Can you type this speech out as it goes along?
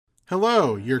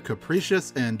Hello, your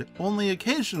capricious and only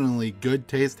occasionally good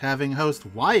taste having host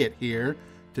Wyatt here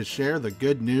to share the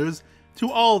good news to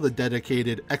all the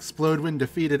dedicated Explode When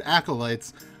Defeated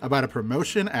acolytes about a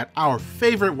promotion at our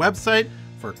favorite website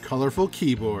for colorful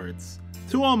keyboards.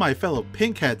 To all my fellow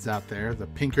pinkheads out there, the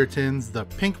Pinkertons, the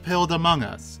pink-pilled among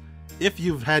us, if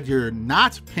you've had your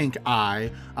not pink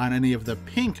eye on any of the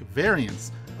pink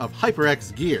variants of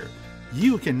HyperX gear,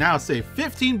 you can now save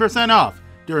 15% off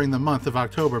during the month of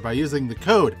October by using the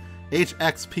code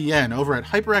HXPN over at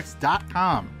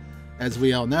HyperX.com. As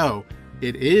we all know,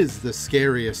 it is the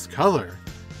scariest color.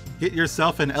 Get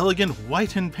yourself an elegant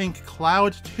white and pink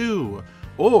Cloud 2,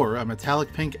 or a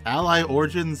metallic pink Ally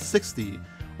Origins 60,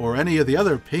 or any of the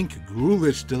other pink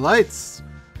ghoulish delights.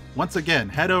 Once again,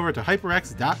 head over to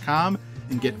HyperX.com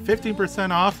and get 15%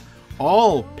 off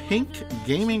all pink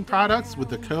gaming products with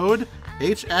the code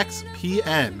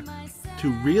HXPN to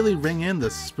really ring in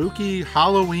the spooky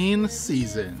Halloween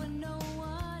season.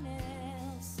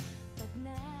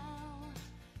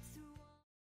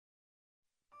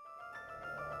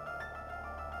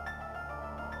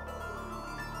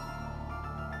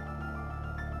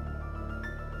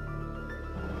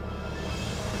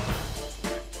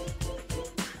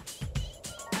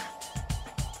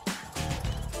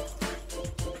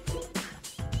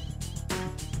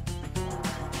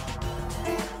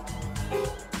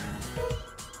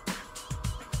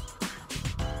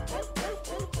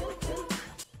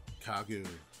 Kagu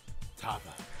Taba.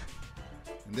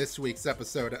 In this week's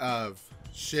episode of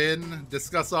Shin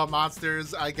Discuss All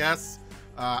Monsters, I guess,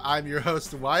 I'm your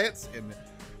host Wyatt, and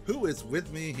who is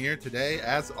with me here today,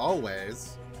 as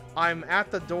always? I'm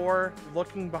at the door,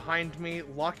 looking behind me,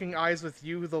 locking eyes with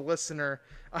you, the listener.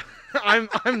 I'm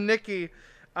Nikki,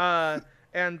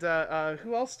 and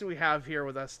who else do we have here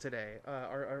with us today?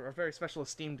 Our very special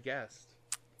esteemed guest.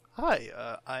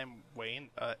 Hi, I'm Wayne,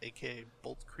 aka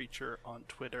Bolt Creature on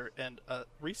Twitter, and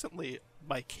recently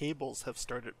my cables have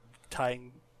started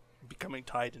becoming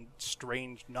tied in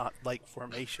strange knot-like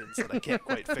formations that I can't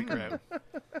quite figure out.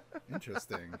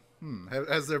 Interesting.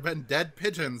 Has there been dead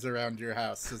pigeons around your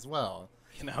house as well?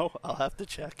 You know, I'll have to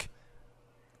check.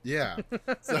 Yeah.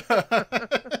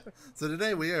 So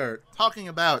today we are talking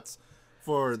about,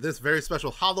 for this very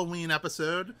special Halloween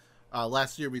episode,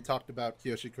 last year we talked about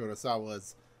Kiyoshi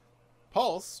Kurosawa's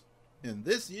Pulse, and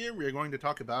this year we are going to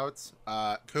talk about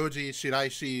Koji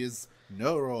Shiraishi's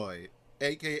Noroi,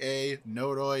 aka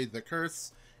Noroi the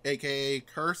Curse, aka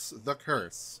Curse the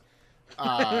Curse.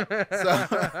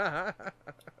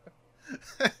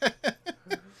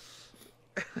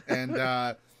 And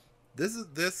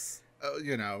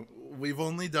we've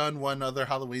only done one other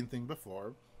Halloween thing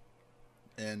before,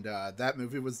 and that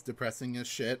movie was depressing as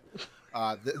shit.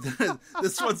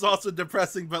 This one's also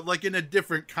depressing, but like in a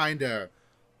different kind of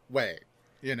way,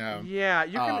 you know. Yeah,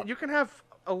 you can have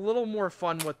a little more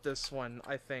fun with this one,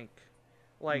 I think.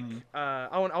 Like, I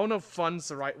don't know if fun's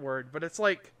the right word, but it's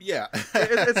like, yeah,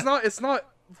 it's not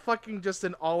fucking just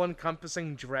an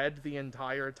all-encompassing dread the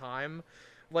entire time.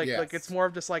 Like, yes. like it's more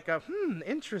of just like a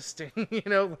interesting, you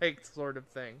know, like sort of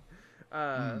thing.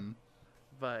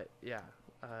 But yeah.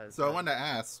 So I wanted to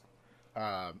ask,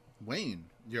 Wayne,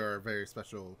 your very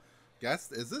special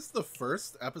guest, is this the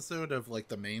first episode of like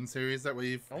the main series that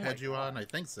we've had you on? I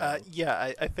think so.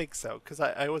 Yeah, I think so, because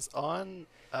I was on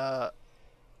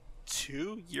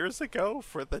 2 years ago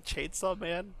for the Chainsaw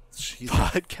Man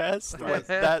podcast.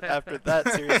 That after that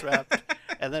series wrapped,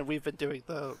 and then we've been doing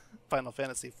the Final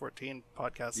Fantasy XIV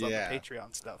podcast on the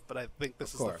Patreon stuff. But I think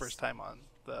this is the first time on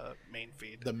the main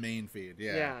feed. The main feed,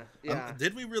 yeah.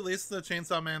 Did we release the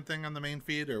Chainsaw Man thing on the main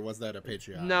feed, or was that a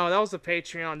Patreon? No, that was a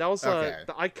Patreon. That was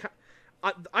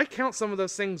I count some of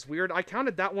those things weird. I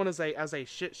counted that one as a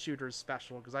shit shooters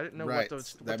special because I didn't know what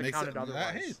they counted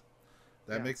otherwise.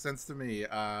 That makes sense to me.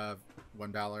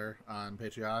 $1 on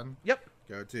Patreon. Yep.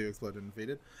 Go to Explode and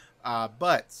Defeated.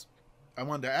 But I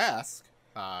wanted to ask.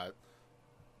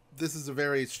 This is a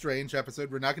very strange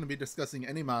episode. We're not going to be discussing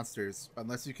any monsters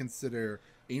unless you consider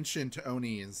ancient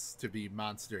Onis to be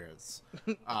monsters.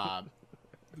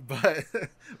 But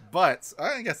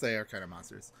I guess they are kind of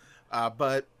monsters.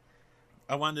 But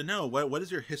I wanted to know, what is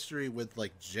your history with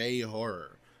like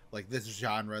J-horror? Like this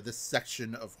genre, this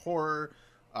section of horror,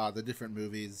 the different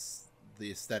movies,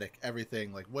 the aesthetic,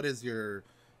 everything. Like, what is your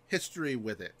history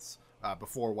with it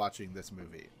before watching this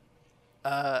movie?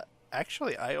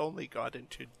 Actually, I only got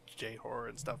into J-horror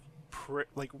and stuff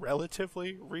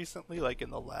relatively recently. Like in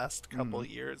the last couple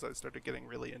years, I started getting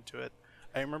really into it.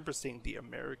 I remember seeing The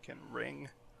American Ring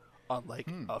on like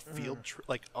a field trip,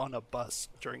 like on a bus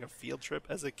during a field trip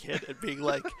as a kid, and being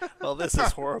like, "Well, this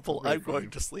is horrible. I'm going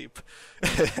to sleep."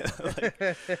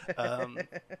 Like,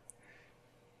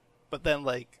 but then,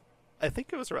 like, I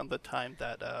think it was around the time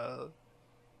that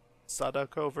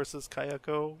Sadako versus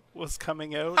Kayako was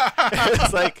coming out.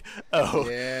 It's like, oh,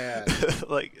 Yeah.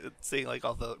 like seeing like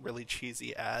all the really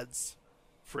cheesy ads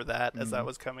for that as that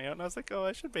was coming out, and I was like, oh,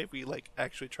 I should maybe like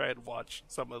actually try and watch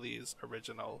some of these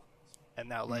original. And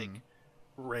now like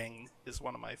Ring is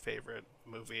one of my favorite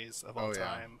movies of all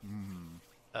time.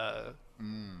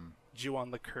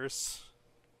 Ju-on the Curse,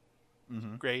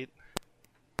 great.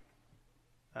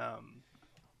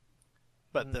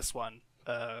 But this one,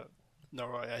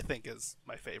 Noroi, I think is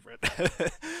my favorite.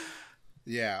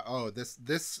 Yeah. Oh,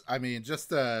 this. I mean,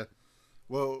 just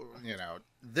well, you know,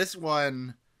 this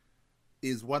one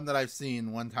is one that I've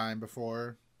seen one time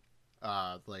before,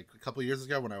 like a couple years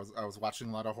ago when I was watching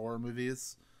a lot of horror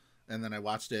movies, and then I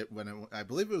watched it when I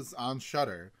believe it was on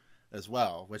Shudder as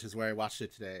well, which is where I watched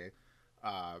it today.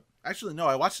 Actually, no,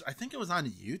 I think it was on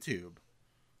YouTube.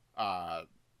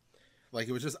 Like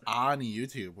it was just on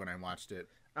YouTube when I watched it.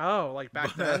 Oh, like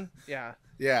back then? Yeah.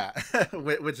 Yeah,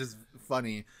 which is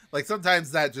funny. Like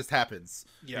sometimes that just happens.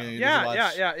 Yeah. You know, you Yeah,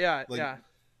 just watch, yeah. like,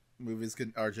 movies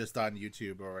are just on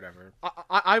YouTube or whatever.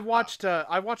 I watched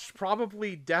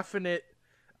probably definite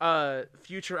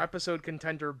future episode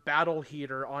contender Battle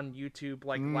Heater on YouTube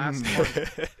like last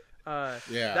month.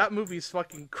 Yeah, that movie's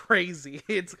fucking crazy.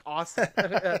 It's awesome.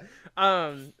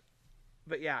 But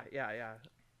yeah.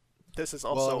 This is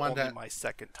also Well, only my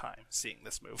second time seeing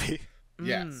this movie.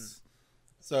 Yes.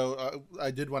 So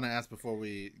I did want to ask before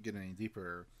we get any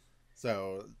deeper.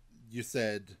 So you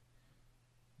said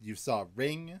you saw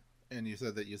Ring, and you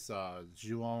said that you saw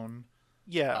Ju-on.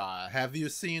 Yeah. Have you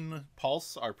seen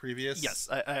Pulse, our previous? Yes,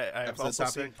 I've also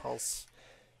topic? seen Pulse.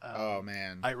 Oh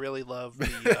man, I really love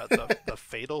the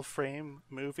Fatal Frame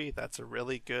movie. That's a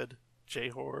really good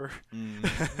J-horror.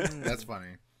 That's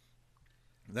funny.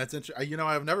 That's interesting. You know,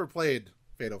 I've never played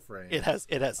Fatal Frame. It has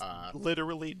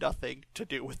literally nothing to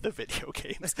do with the video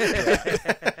games.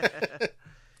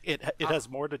 It has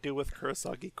more to do with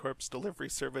Kurosagi Corp's Delivery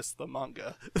Service, the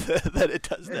manga, than it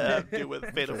does to do with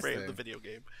Fatal Frame, the video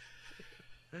game.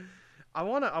 I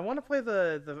wanna play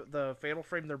the Fatal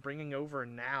Frame they're bringing over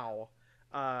now.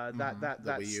 The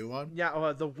Wii U one.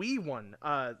 Yeah, the Wii one.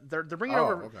 They're bringing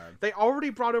over. Okay. They already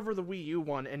brought over the Wii U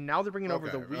one, and now they're bringing over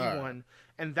the Wii one.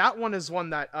 And that one is one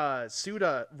that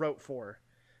Suda wrote for.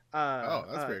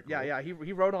 That's very cool. Yeah.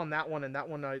 He wrote on that one, and that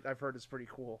one I've heard is pretty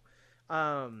cool.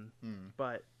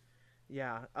 But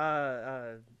yeah,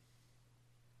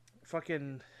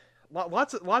 fucking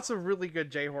lots of really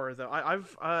good J horror though.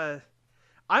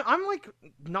 I'm like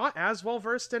not as well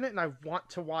versed in it, and I want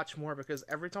to watch more because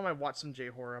every time I watch some J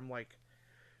horror, I'm like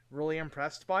really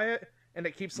impressed by it, and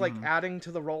it keeps like adding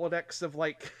to the Rolodex of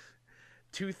like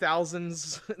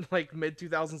 2000s, like mid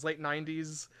 2000s, late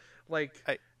 90s, like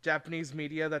Japanese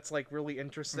media that's like really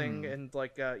interesting and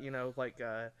like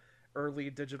early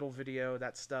digital video,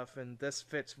 that stuff, and this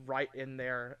fits right in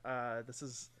there. This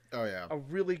is a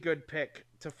really good pick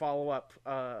to follow up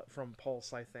from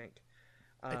Pulse, I think.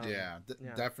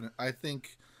 Definitely. I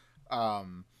think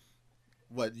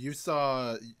what you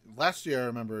saw last year, I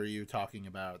remember you talking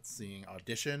about seeing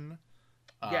Audition,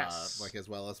 yes, like as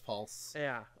well as Pulse.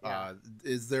 Yeah.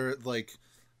 Is there like,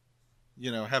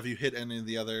 have you hit any of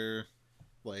the other,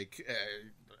 like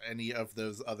any of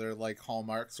those other like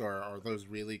hallmarks, or are those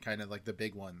really kind of like the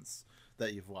big ones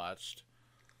that you've watched?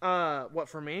 What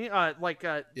for me? I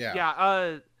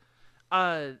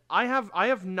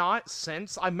have not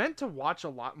since. I meant to watch a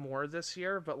lot more this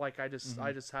year, but like I just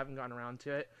haven't gotten around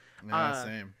to it. Yeah,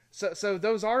 same. So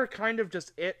those are kind of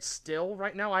just it still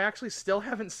right now. I actually still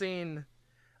haven't seen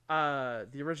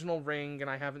the original Ring, and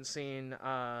I haven't seen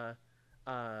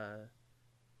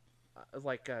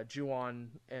Ju-on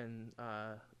and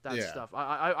that stuff.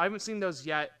 I haven't seen those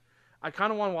yet. I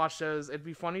kind of want to watch those. It'd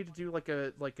be funny to do like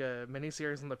a mini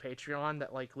series on the Patreon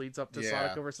that like leads up to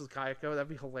Sadako versus Kayako. That'd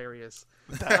be hilarious.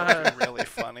 That would be really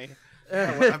funny.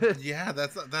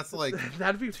 That's like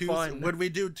that'd be fun. Would we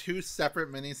do two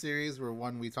separate miniseries where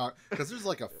one we talk, because there's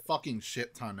like a fucking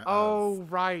shit ton of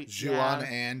Ju-on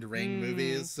and Ring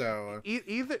movies, so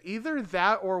either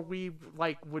that or we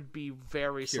like would be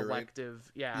very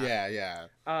selective. But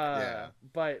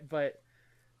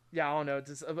yeah, I don't know.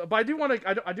 But I do want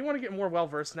to get more well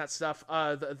versed in that stuff.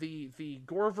 The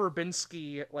Gore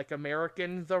Verbinski like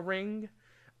American The Ring,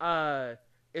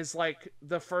 is like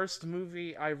the first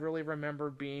movie I really remember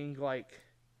being like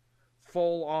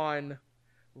full on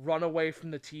run away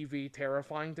from the TV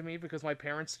terrifying to me because my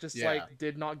parents just Yeah. like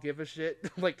did not give a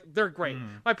shit. Like they're great.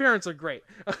 Mhm. My parents are great.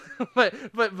 but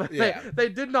Yeah. they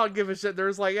did not give a shit. There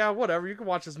was like, yeah, whatever, you can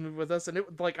watch this movie with us, and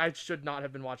it like I should not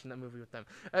have been watching that movie with them.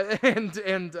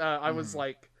 And I was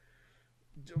like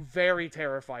very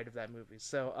terrified of that movie.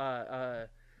 So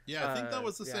Yeah, I think that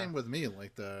was the yeah. same with me.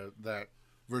 Like that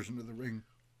version of The Ring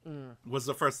Mm. was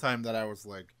the first time that I was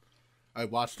like, I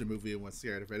watched a movie and was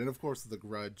scared of it. And of course, The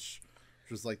Grudge, which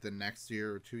was like the next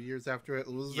year or 2 years after it.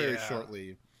 It was very Yeah.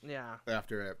 shortly Yeah.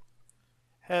 after it.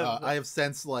 Have, I have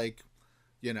since like,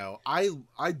 you know,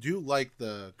 I do like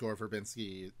the Gore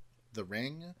Verbinski The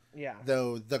Ring, Yeah.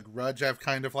 though The Grudge I've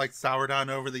kind of like soured on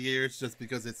over the years just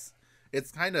because it's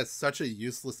kind of such a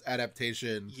useless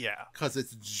adaptation. yeah. Because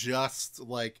it's just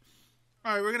like,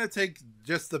 all right, we're going to take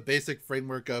just the basic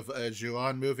framework of a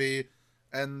Ju-on movie,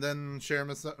 and then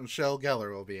Michelle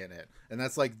Gellar will be in it. And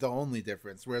that's like the only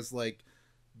difference. Whereas like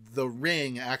The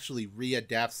Ring actually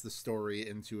readapts the story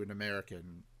into an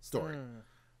American story.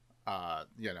 Mm.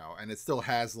 You know, and it still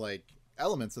has like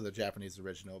elements of the Japanese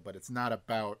original, but it's not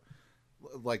about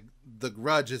like The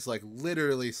Grudge is like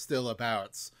literally still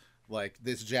about like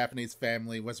this Japanese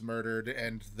family was murdered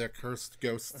and the cursed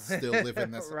ghosts still live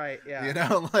in this. Right. Yeah. You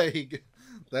know, like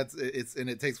and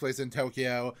it takes place in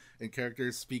Tokyo and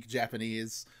characters speak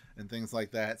Japanese and things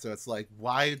like that. So it's like,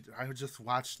 why? I would just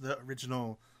watch the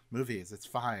original movies. It's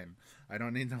fine. I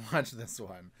don't need to watch this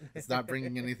one. It's not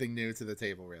bringing anything new to the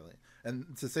table, really. And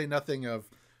to say nothing of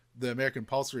the American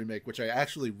Pulse remake, which I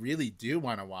actually really do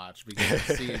want to watch because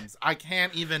it seems I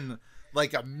can't even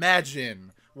like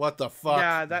imagine what the fuck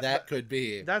Yeah, that could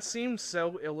be. That seems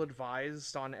so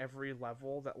ill-advised on every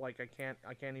level that like I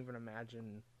can't even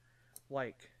imagine.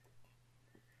 Like,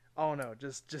 oh no,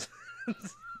 just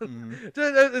Mhm.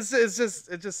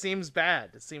 it just seems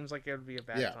bad. It seems like it would be a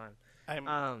bad Yeah. time. I'm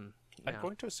I'm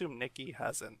going to assume Nikki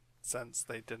hasn't, since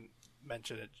they didn't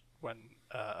mention it when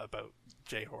about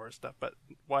J-horror stuff. But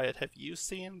Wyatt, have you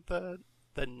seen the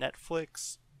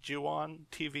Netflix Ju-on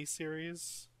TV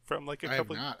series from like a I have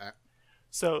couple? not.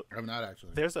 So I have not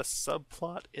actually. there's a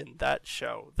subplot in that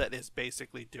show that is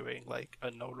basically doing like a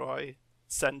Noroi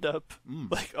send up,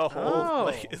 like a whole Oh.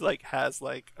 like it like has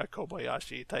like a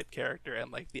Kobayashi type character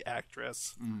and like the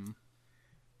actress. Mhm.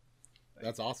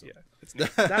 That's awesome. Yeah, it's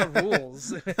neat. that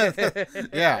rules.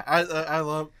 Yeah, I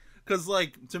love because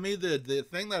like to me the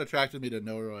thing that attracted me to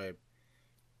Noroi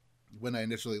when I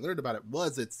initially learned about it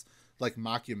was its like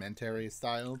mockumentary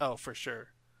style. Oh, for sure.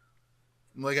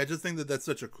 Like I just think that that's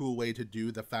such a cool way to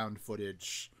do the found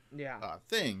footage Yeah.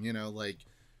 thing. You know, like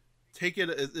take it.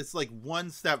 It's like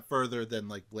one step further than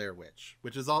like Blair Witch,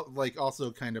 which is all like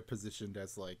also kind of positioned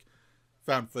as like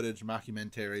found footage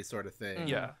mockumentary sort of thing.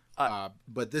 Yeah.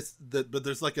 But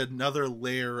there's like another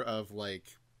layer of like,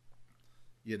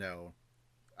 you know,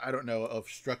 I don't know, of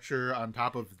structure on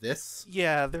top of this.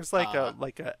 Yeah, there's like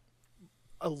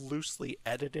a loosely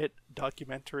edited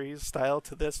documentary style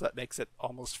to this that makes it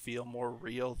almost feel more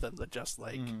real than the just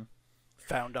like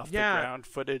found off Yeah. the ground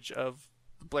footage of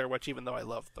the Blair Witch. Even though I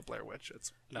love the Blair Witch,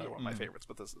 it's another one of my favorites.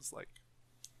 But this is like,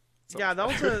 so Yeah,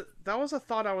 much that was a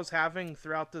thought I was having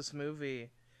throughout this movie,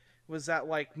 was that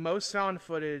like most found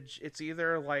footage, it's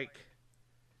either like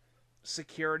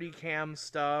security cam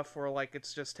stuff or like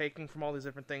it's just taking from all these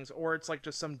different things, or it's like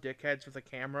just some dickheads with a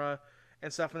camera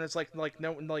and stuff, and it's like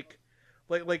no like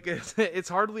it's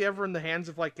hardly ever in the hands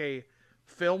of like a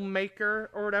filmmaker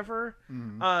or whatever.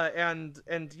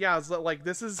 And yeah, it's like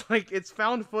this is like it's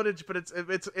found footage, but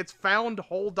it's found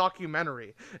whole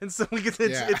documentary, and so like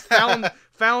it's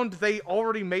found they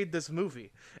already made this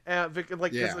movie,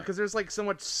 because there's like so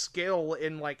much skill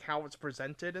in like how it's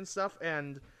presented and stuff,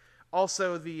 and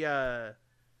also the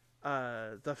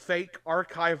fake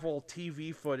archival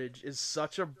TV footage is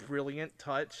such a brilliant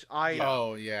touch. I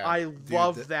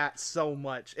love that so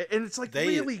much, and it's like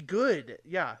really good.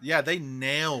 Yeah, they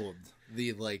nailed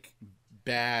the like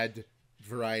bad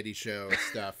variety show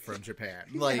stuff from Japan.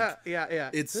 Like yeah,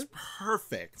 it's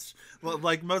perfect. Well,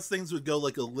 like most things would go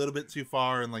like a little bit too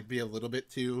far and like be a little bit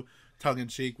too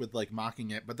tongue-in-cheek with like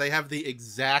mocking it, but they have the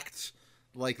exact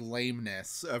like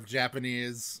lameness of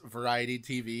Japanese variety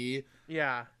TV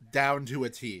down to a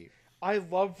T. I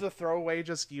love the throwaway,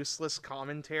 just useless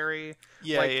commentary.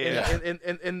 Yeah, like, yeah.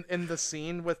 In the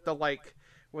scene with the like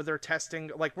where they're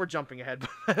testing, like we're jumping ahead,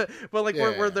 but like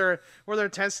where they're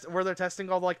testing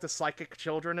all like the psychic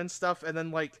children and stuff, and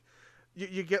then like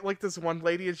you get like this one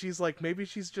lady and she's like, maybe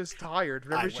she's just tired.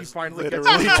 Whenever she finally gets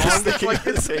literally along, just it's thinking like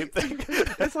the same thing.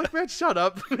 It's like, man, shut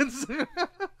up.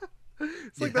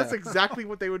 It's like that's exactly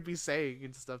what they would be saying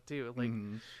and stuff too. Like,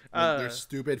 like their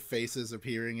stupid faces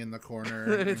appearing in the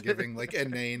corner and giving like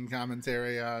inane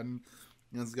commentary on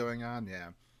what's going on. Yeah,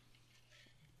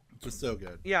 just so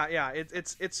good. Yeah.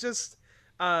 It's just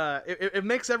it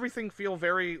makes everything feel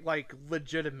very like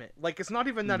legitimate. Like it's not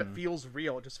even that it feels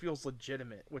real; it just feels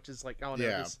legitimate, which is like I don't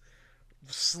know, just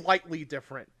slightly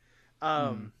different.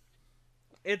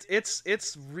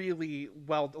 It's really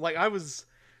well, like I was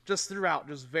just throughout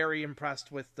just very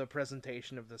impressed with the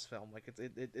presentation of this film. Like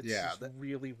it's just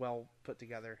really well put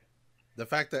together. The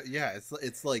fact that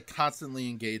it's like constantly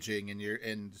engaging, and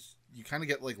you kind of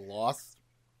get like lost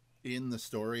in the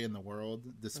story and the world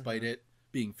despite it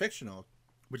being fictional,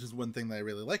 which is one thing that I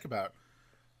really like about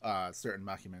certain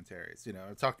mockumentaries. You know,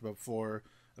 I've talked about before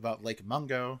about Lake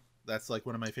Mungo. That's like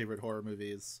one of my favorite horror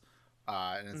movies,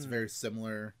 and it's very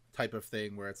similar type of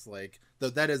thing where it's like, though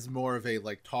that is more of a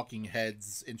like talking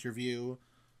heads interview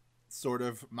sort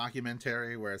of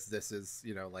mockumentary, whereas this is,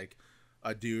 you know, like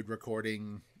a dude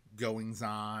recording goings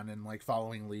on and like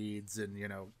following leads and, you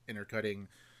know, intercutting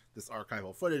this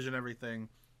archival footage and everything.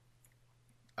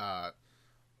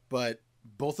 But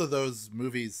both of those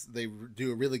movies, they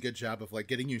do a really good job of like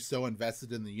getting you so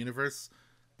invested in the universe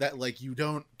that like you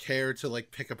don't care to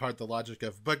like pick apart the logic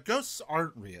of, but ghosts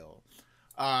aren't real.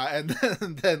 And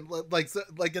then like, so,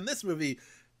 like in this movie,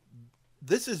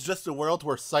 this is just a world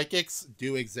where psychics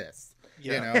do exist.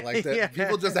 Yeah. You know, like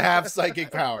people just have psychic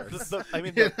powers.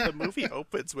 The movie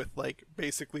opens with like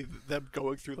basically them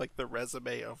going through like the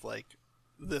resume of like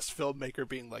this filmmaker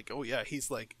being like, oh yeah, he's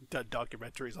like done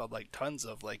documentaries on like tons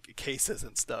of like cases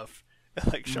and stuff,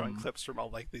 and like showing clips from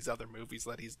all like these other movies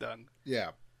that he's done.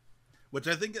 Yeah. Which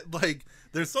I think like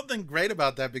there's something great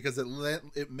about that, because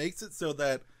it makes it so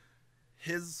that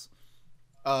his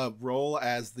role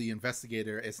as the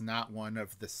investigator is not one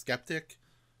of the skeptic.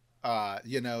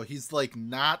 You know, he's like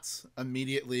not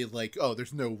immediately like, oh,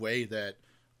 there's no way that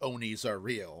Onis are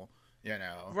real, you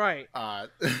know, right?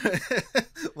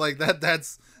 Like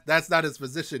that's not his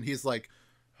position. He's like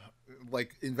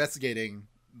investigating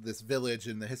this village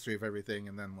and the history of everything,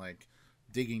 and then like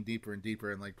digging deeper and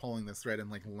deeper and like pulling this thread and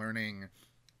like learning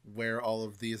where all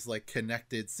of these like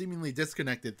connected, seemingly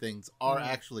disconnected things are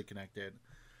actually connected.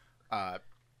 And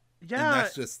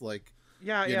that's just like, you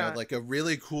know, like a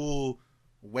really cool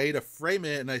way to frame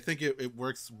it. And I think it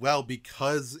works well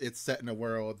because it's set in a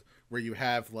world where you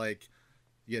have like,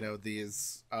 you know,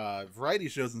 these variety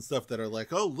shows and stuff that are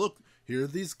like, oh, look, here are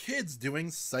these kids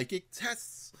doing psychic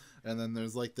tests. And then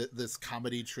there's like this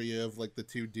comedy trio of like the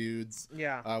two dudes.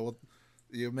 Yeah. Well,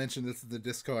 you mentioned this in the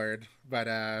Discord, but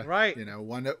right, you know,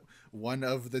 one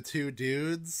of the two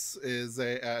dudes is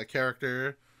a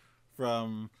character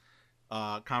from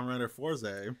Kamen Rider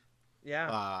Forze.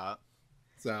 Yeah.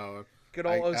 So good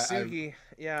old Osugi.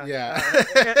 Yeah. Yeah.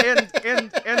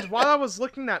 And while I was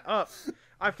looking that up,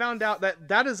 I found out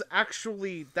that is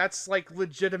actually, that's like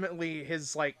legitimately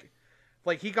his like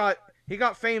he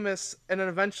got famous and then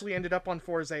eventually ended up on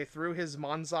Forze through his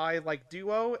Manzai like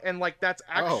duo, and like that's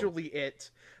actually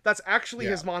it. That's actually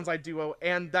his Manzai duo,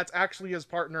 and that's actually his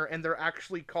partner, and they're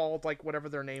actually called like whatever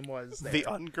their name was. The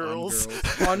Ungirls.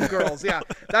 Ungirls, yeah.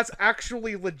 That's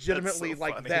actually legitimately so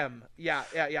like funny. them. Yeah.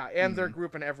 And their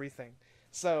group and everything.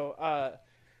 So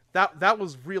that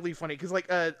was really funny because like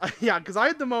because I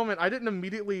had the moment I didn't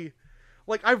immediately.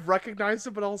 Like, I recognized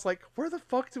it, but I was like, where the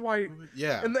fuck do I...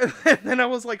 Yeah. And then I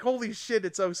was like, holy shit,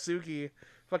 it's Osugi.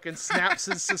 Fucking snaps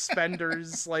his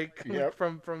suspenders, like,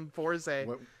 from Forze.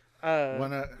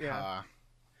 One of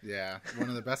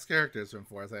the best characters from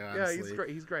Forze, honestly. Yeah,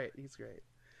 he's great.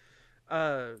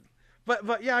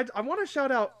 But yeah, I want to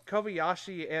shout out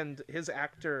Kobayashi and his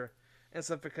actor and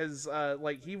stuff, because,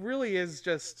 like, he really is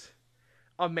just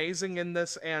amazing in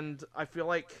this, and I feel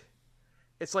like...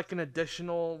 It's like an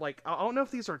additional, like, I don't know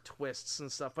if these are twists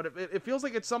and stuff, but it feels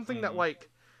like it's something that, like,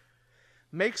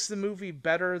 makes the movie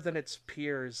better than its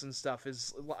peers and stuff,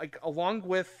 is, like, along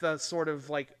with the sort of,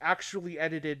 like, actually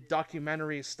edited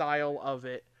documentary style of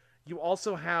it, you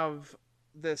also have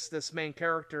this main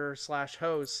character /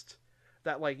 host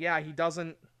that, like, yeah, he's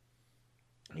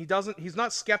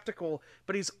not skeptical,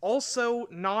 but he's also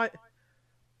not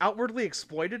outwardly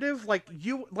exploitative. Like,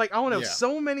 I don't know,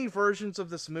 so many versions of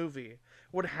this movie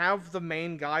would have the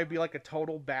main guy be like a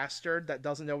total bastard that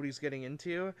doesn't know what he's getting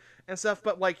into and stuff,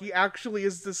 but like he actually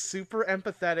is this super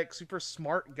empathetic, super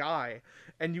smart guy,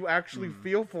 and you actually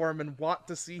feel for him and want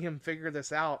to see him figure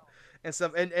this out and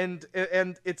stuff. And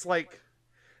it's like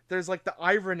there's like the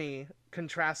irony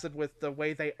contrasted with the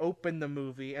way they open the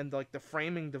movie, and like the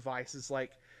framing device is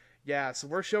like, yeah, so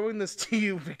we're showing this to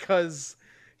you because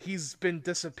he's been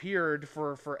disappeared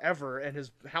for forever and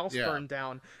his house Yeah. burned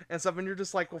down and stuff, and you're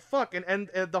just like, well, fuck, and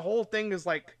the whole thing is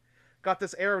like got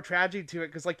this air of tragedy to it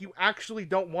because like you actually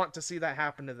don't want to see that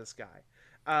happen to this guy.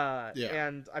 Yeah.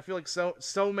 And I feel like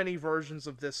so many versions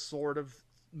of this sort of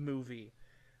movie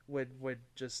would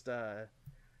just I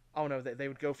don't know, they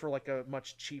would go for like a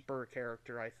much cheaper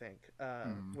character, I think,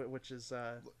 which is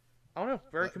I don't know,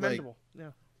 very commendable.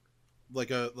 Yeah. Like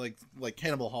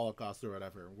Cannibal Holocaust or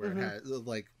whatever, where it has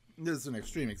like, this is an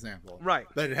extreme example, Right.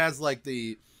 but it has like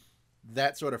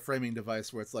that sort of framing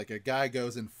device where it's like a guy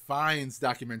goes and finds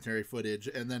documentary footage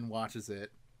and then watches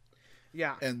it,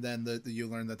 Yeah. and then you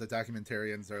learn that the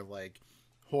documentarians are like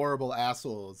horrible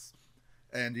assholes,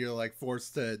 and you're like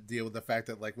forced to deal with the fact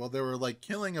that like, well, they were like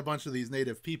killing a bunch of these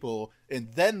native people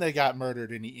and then they got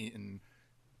murdered and eaten.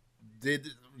 Did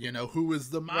who was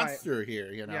the monster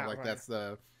here? Yeah, like right. that's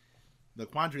the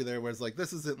quandary there, where it's like,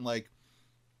 this isn't like,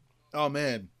 oh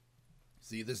man,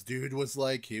 see, this dude was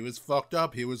like, he was fucked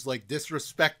up, he was like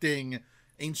disrespecting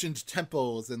ancient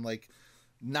temples and like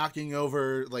knocking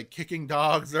over, like kicking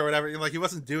dogs or whatever. Like, he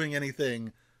wasn't doing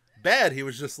anything bad, he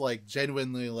was just like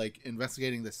genuinely like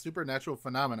investigating this supernatural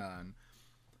phenomenon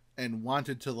and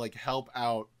wanted to like help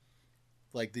out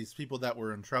like these people that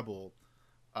were in trouble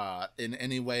in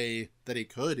any way that he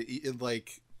could.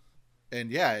 And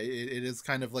yeah, it is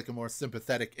kind of like a more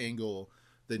sympathetic angle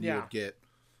than you would get,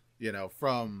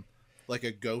 from like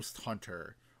a ghost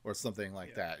hunter or something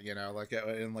like that, like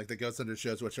in like the ghost hunter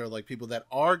shows, which are like people that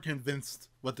are convinced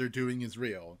what they're doing is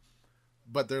real,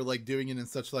 but they're like doing it in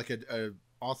such like a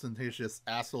ostentatious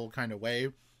asshole kind of way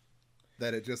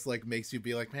that it just like makes you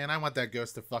be like, man, I want that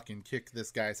ghost to fucking kick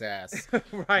this guy's ass.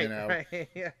 Right.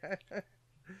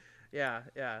 Yeah.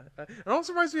 Yeah. It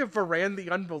also reminds me of Varan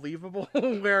the Unbelievable,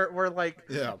 where like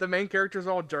the main characters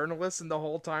are all journalists, and the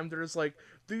whole time they're just like,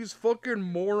 these fucking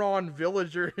moron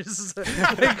villagers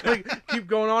like keep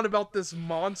going on about this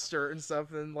monster and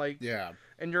stuff, and like,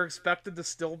 and you're expected to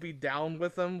still be down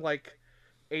with them like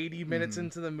 80 minutes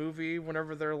into the movie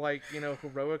whenever they're like,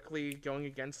 heroically going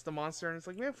against the monster, and it's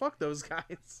like, man, fuck those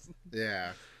guys.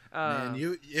 Yeah. Man,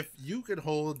 if you could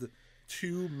hold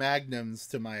 2 magnums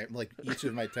to my, like, each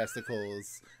of my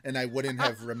testicles, and I wouldn't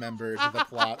have remembered the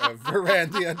plot of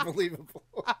Varan the Unbelievable.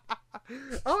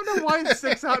 I don't know why it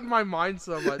sticks out in my mind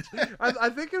so much. I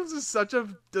think it was just such a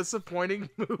disappointing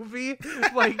movie,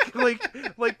 like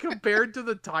compared to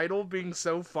the title being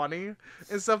so funny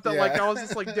and stuff, that like I was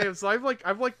just like, damn. So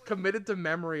I've committed to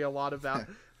memory a lot about.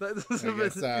 I guess more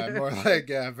like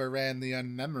Varan the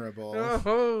Unmemorable.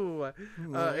 Oh,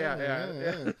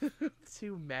 yeah.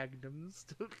 2 magnums.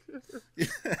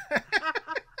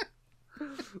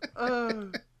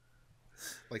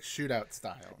 Like shootout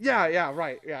style. Yeah,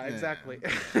 right. Yeah, exactly.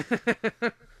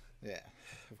 Yeah,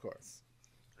 of course.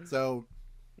 So,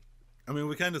 I mean,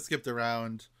 we kind of skipped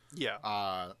around. Yeah.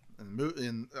 In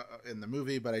the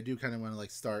movie, but I do kind of want to like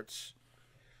start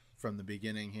from the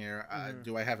beginning here.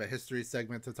 Do I have a history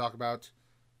segment to talk about?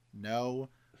 No.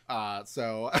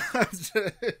 So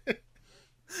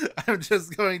I'm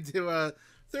just going to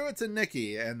throw it to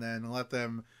Nikki and then let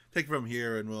them take from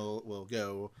here, and we'll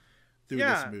go through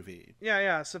this movie.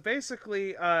 Yeah. So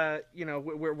basically,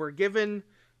 we're given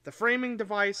the framing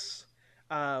device.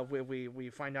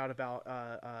 We find out about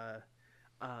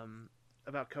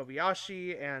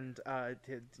Kobayashi, and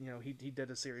he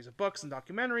did a series of books and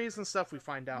documentaries and stuff. We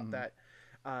find out that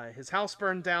his house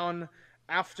burned down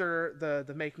after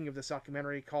the making of this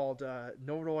documentary called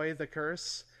Noroi the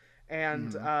Curse,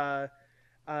 and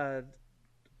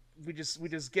we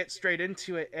just get straight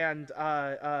into it. And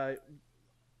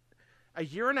a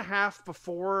year and a half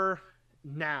before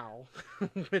now,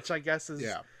 which I guess is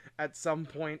at some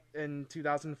point in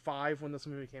 2005 when this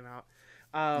movie came out.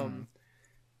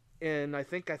 And I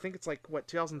think it's like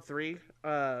 2003.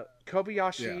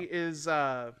 Kobayashi is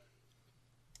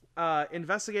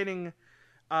investigating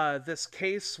this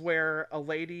case where a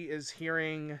lady is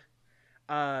hearing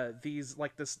these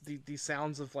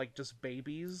sounds of like just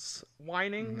babies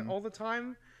whining all the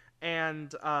time,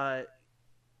 and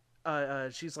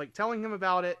she's like telling him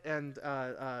about it, and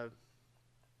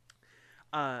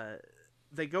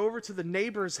they go over to the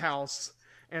neighbor's house,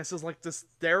 and it's just like this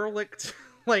derelict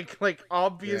like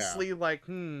obviously like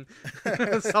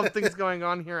something's going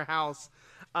on here house.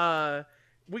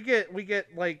 We get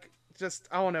like, just,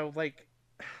 I don't know, like,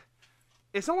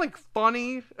 it's not like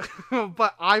funny,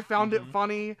 but I found it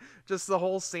funny, just the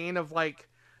whole scene of like,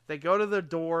 they go to the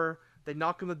door, they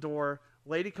knock on the door,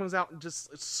 lady comes out and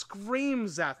just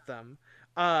screams at them,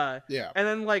 and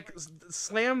then like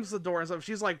slams the door and stuff.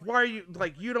 She's like, why are you,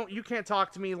 like, you can't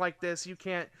talk to me like this, you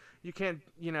can't you can't,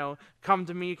 come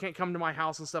to me, you can't come to my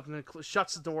house and stuff, and then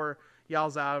shuts the door,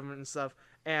 yells at him and stuff,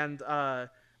 and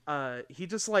he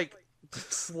just like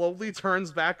slowly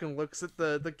turns back and looks at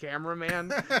the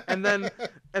cameraman, and then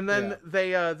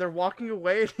they're walking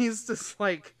away, and he's just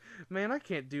like, man, I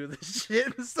can't do this shit.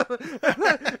 And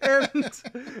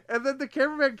then the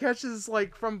cameraman catches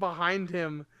like from behind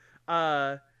him,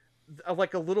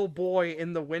 like a little boy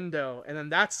in the window, and then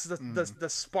that's the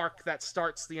spark that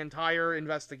starts the entire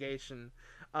investigation.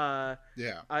 I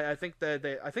think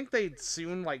they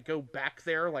soon like go back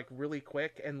there like really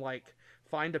quick and like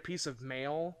find a piece of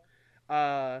mail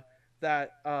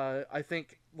that I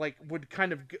think like would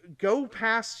kind of go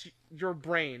past your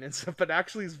brain and stuff, but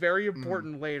actually is very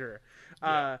important later.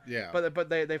 But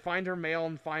they find her mail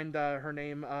and find her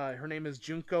name. Her name is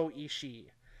Junko Ishii,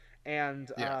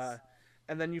 and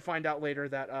and then you find out later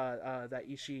that that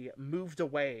Ishii moved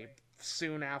away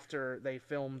soon after they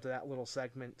filmed that little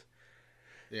segment.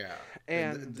 Yeah,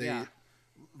 and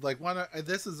like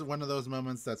this is one of those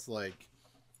moments that's like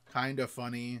kind of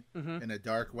funny in a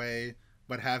dark way,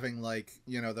 but having like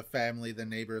the family, the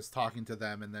neighbors talking to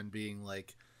them, and then being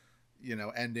like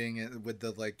ending it with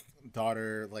the like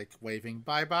daughter like waving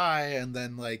bye bye, and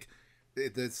then like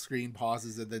the screen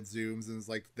pauses and then zooms and it's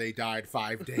like they died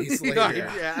 5 days later.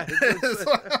 Yeah.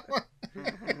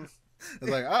 It's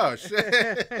like, oh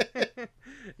shit.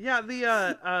 Yeah,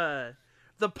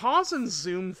 the pause and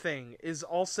zoom thing is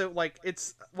also like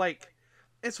it's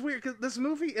weird because this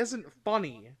movie isn't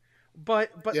funny, but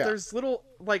there's little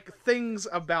like things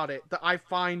about it that I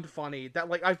find funny that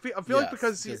like I feel like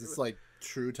because it's like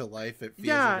true to life, it feels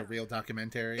like a real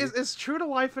documentary. It's true to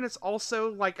life, and it's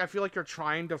also like I feel like you're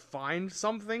trying to find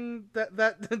something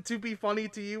that to be funny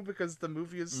to you because the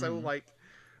movie is so like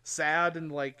sad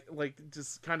and like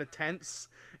just kind of tense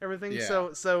everything.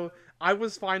 So I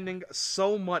was finding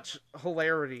so much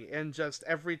hilarity in just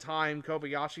every time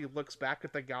Kobayashi looks back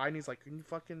at the guy and he's like, can you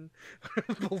fucking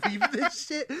believe this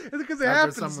shit? It's because it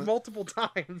happens multiple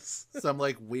times. Some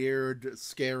like weird,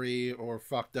 scary or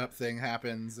fucked up thing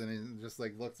happens and he just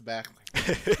like looks back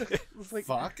like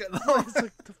fuck. It's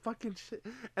like the fucking shit.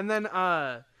 And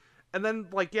then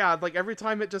like every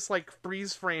time it just like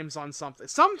freeze frames on something.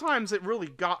 Sometimes it really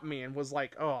got me and was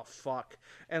like, oh fuck,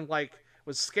 and like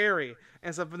was scary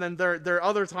and stuff. And then there are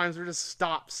other times where it just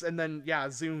stops and then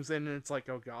zooms in and it's like,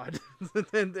 oh god.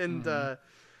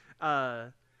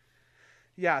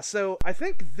 So I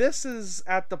think this is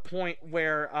at the point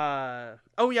where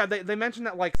they mentioned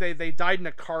that like they died in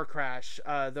a car crash,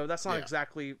 though that's not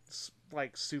exactly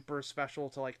like super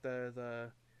special to like the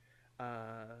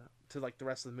to like the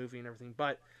rest of the movie and everything,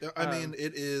 but I mean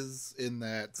it is in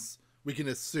that we can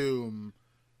assume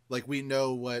like we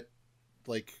know what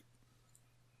like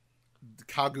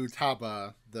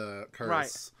Kagutaba, the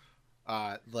curse,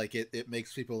 like it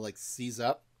makes people like seize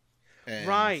up, and,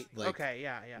 right? Like, okay,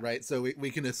 right. So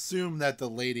we can assume that the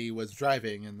lady was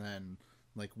driving and then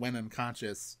like went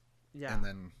unconscious, and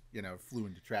then flew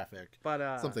into traffic,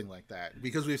 but something like that,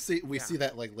 because we see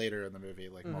that like later in the movie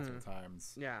like multiple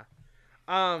times.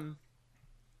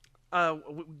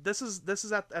 This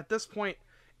is at this point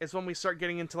is when we start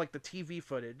getting into like the TV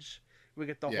footage. We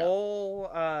get the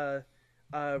whole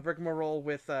rigmarole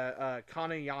with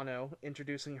Kana Yano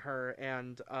introducing her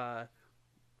and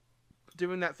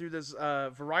doing that through this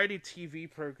variety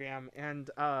TV program, and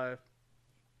I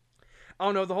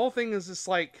don't know, the whole thing is just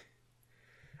like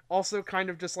also kind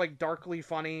of just like darkly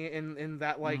funny in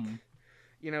that like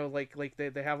like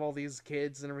they have all these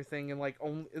kids and everything, and like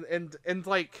and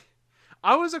like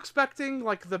I was expecting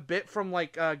like the bit from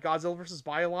like Godzilla vs.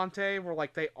 Biollante where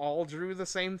like they all drew the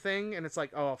same thing and it's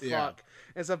like, oh fuck,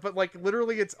 and so but like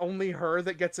literally it's only her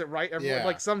that gets it right. Everyone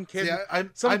like some kid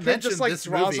kid just like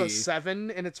draws a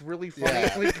 7 and it's really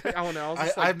funny. Like, I don't know.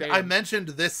 I mentioned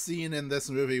this scene in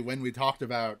this movie when we talked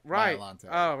about Biollante.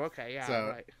 Oh, okay,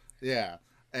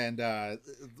 and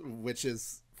which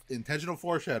is intentional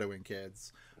foreshadowing,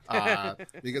 kids.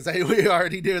 Because we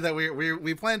already knew that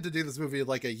we planned to do this movie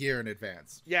like a year in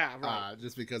advance. Yeah, right.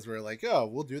 Just because we're like, oh,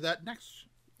 we'll do that next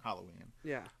Halloween.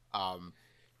 Yeah.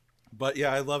 But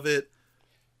yeah, I love it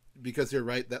because you're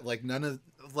right that like none of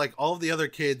like all of the other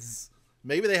kids,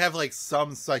 maybe they have like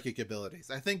some psychic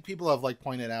abilities. I think people have like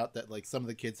pointed out that like some of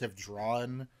the kids have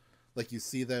drawn, like you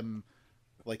see them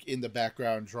like in the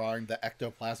background drawing the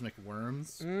ectoplasmic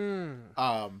worms.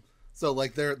 So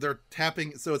like they're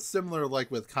tapping. So it's similar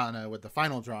like with Kana with the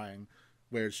final drawing,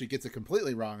 where she gets it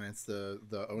completely wrong and it's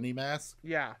the Oni mask.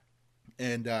 Yeah.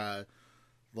 And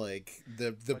like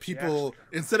the What she people,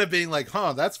 actually- instead of being like,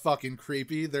 huh, that's fucking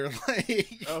creepy, they're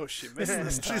like, Oh, she missed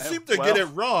this she time. seemed to Well, get it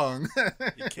wrong.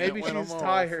 You can't Maybe win 'em she's all.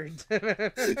 tired.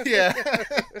 Yeah.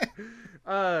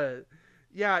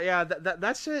 Yeah.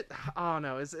 That shit. I don't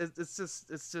know.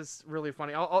 It's just really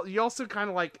funny. You also kind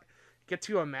of like get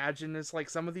to imagine it's like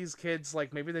some of these kids,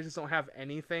 like maybe they just don't have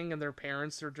anything, and their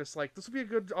parents are just like, this would be a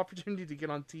good opportunity to get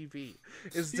on TV.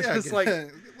 It's Yeah, just like,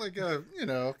 like a, you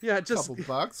know, yeah, just couple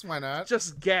bucks, why not?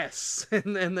 just guess,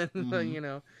 and then Mhm. you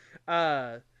know,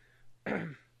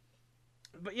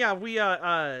 but yeah, we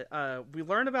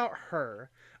learn about her.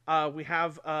 We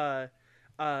have a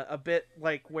bit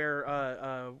like where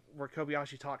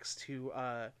Kobayashi talks to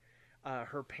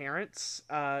her parents,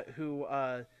 who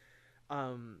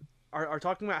are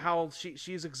talking about how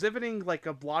she's exhibiting like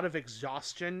a lot of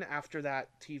exhaustion after that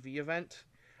TV event,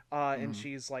 and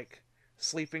she's like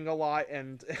sleeping a lot,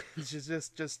 and she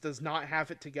just does not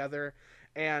have it together,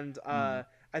 and I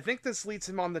think this leads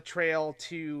him on the trail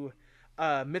to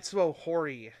Mitsuo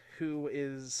Hori, who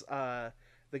is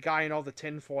the guy in all the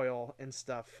tinfoil and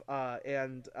stuff,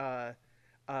 and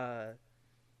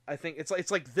I think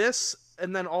it's like this,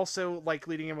 and then also like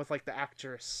leading in with like the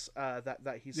actress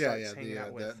that he starts hanging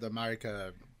out with. The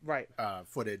Marika Right.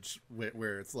 footage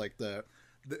where it's like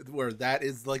where that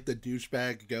is like the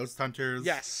douchebag ghost hunters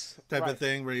Yes. type right. of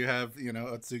thing, where you have, you know,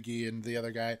 Otsuki and the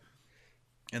other guy,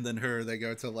 and then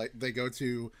they go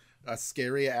to a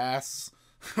scary ass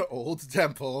old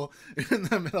temple in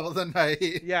the middle of the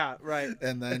night. Yeah. Right.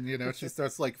 And then, you know, she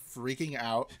starts like freaking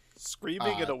out.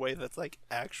 Screaming in a way that's like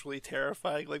actually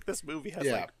terrifying. Like this movie has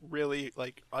Yeah. like really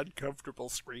like uncomfortable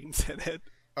screams in it.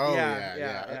 Oh Yeah,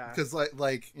 yeah. yeah. Because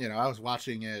like you know, I was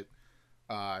watching it,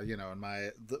 you know, and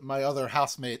my other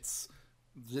housemates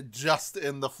just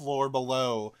in the floor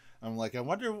below. I'm like,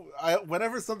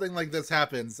 whenever something like this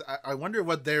happens, I wonder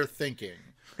what they're thinking.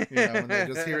 You know, when they're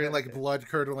just hearing like blood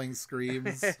curdling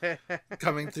screams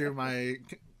coming through my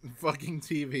fucking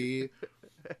TV.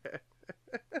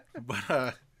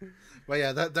 But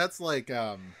yeah, that's like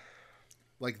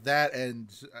that, and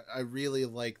I really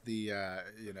like the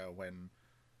you know, when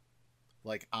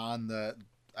like on the,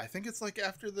 I think it's like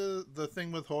after the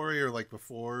thing with Hori, or like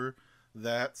before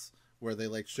that, where they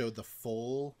like showed the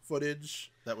full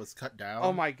footage that was cut down.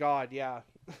 Oh my god. Yeah.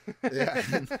 Yeah.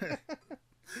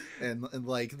 and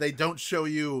like they don't show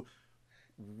you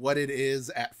what it is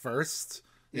at first.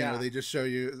 You know, they just show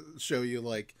you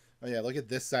like, oh yeah, look at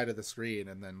this side of the screen,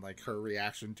 and then like her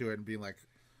reaction to it and being like,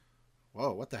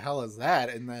 whoa, what the hell is that?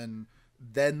 And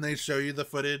then they show you the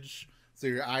footage, so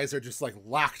your eyes are just like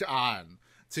locked on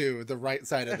to the right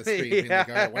side of the screen, being like,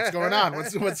 all right, what's going on?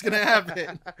 What's gonna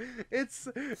happen? It's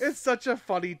such a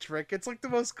funny trick. It's like the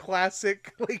most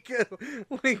classic like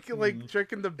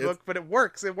trick in the book, but it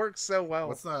works. It works so well.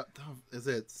 What's that? Is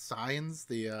it Signs?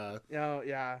 The Oh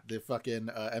yeah. the fucking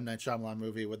M. Night Shyamalan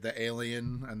movie with the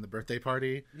alien and the birthday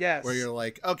party, Yes. where you're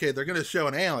like, okay, they're gonna show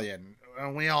an alien,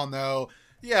 and we all know,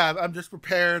 yeah, I'm just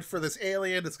prepared for this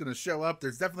alien that's gonna show up.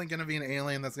 There's definitely gonna be an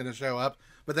alien that's gonna show up,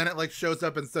 but then it like shows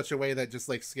up in such a way that just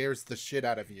like scares the shit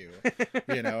out of you.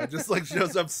 You know, it just like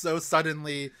shows up so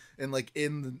suddenly, and like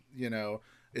you know,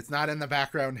 it's not in the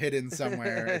background hidden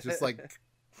somewhere. It just like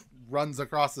runs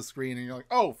across the screen, and you're like,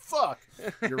 oh fuck,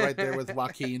 you're right there with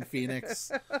Joaquin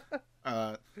Phoenix.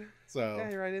 So Yeah,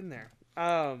 you're right in there.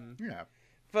 yeah.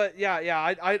 But yeah,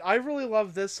 I really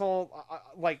love this whole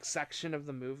like section of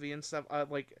the movie and stuff,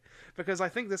 like, because I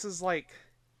think this is like,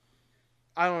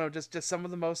 I don't know, just some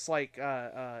of the most like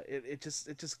it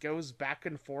just goes back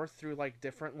and forth through like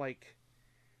different like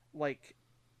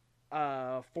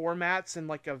formats and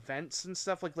like events and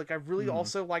stuff. Like I really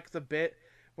also like the bit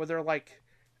where they're like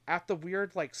at the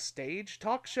weird like stage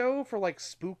talk show for like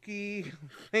spooky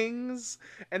things,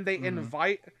 and they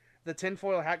invite the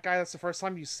tinfoil hat guy. That's the first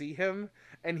time you see him,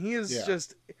 and he is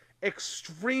just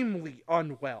extremely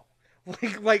unwell.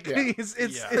 Yeah.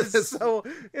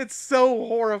 It's so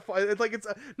horrifying. It's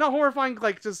not horrifying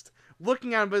like just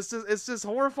looking at him, but it's just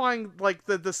horrifying like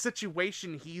the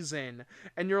situation he's in,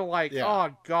 and you're like, oh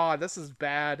god, this is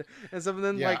bad. And so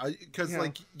then because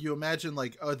like you imagine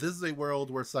like, oh, this is a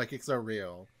world where psychics are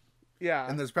real. Yeah.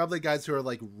 And there's probably guys who are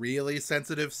like really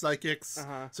sensitive psychics.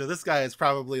 Uh-huh. So this guy is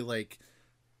probably like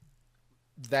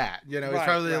that, you know, he's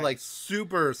probably like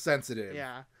super sensitive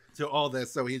to all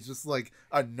this. So he's just like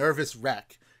a nervous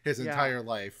wreck his entire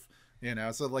life, you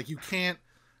know? So like you can't,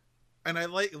 and I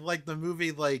like the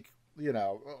movie, like, you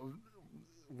know,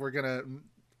 we're going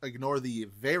to ignore the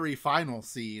very final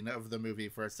scene of the movie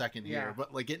for a second here,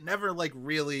 but like it never like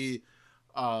really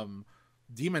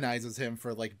demonizes him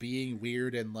for like being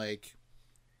weird and like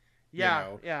Yeah,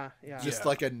 know, yeah. just Yeah.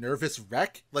 like a nervous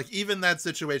wreck. Like even that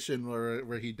situation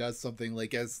where he does something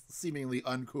like as seemingly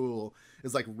uncool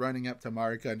is like running up to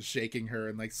Marika and shaking her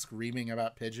and like screaming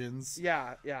about pigeons.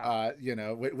 Yeah. You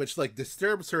know, which like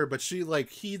disturbs her, but she like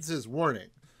heeds his warning.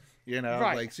 You know,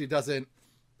 Right. like she doesn't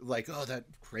like, oh, that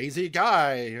crazy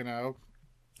guy. You know,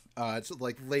 it's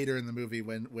like later in the movie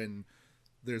when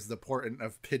there's the portent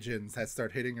of pigeons that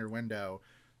start hitting her window.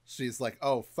 She's like,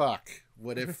 oh fuck,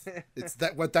 what if it's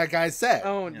that what that guy said?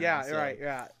 Oh You know, yeah, so- right,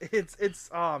 yeah. It's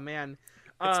oh man.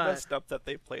 It's messed up that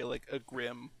they play like a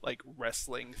grim like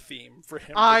wrestling theme for him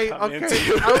to come Okay.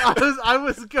 into. I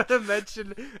was gonna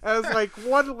mention as like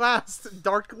one last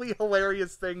darkly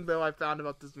hilarious thing though I found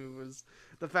about this movie was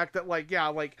the fact that like yeah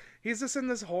like he's just in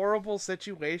this horrible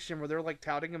situation where they're like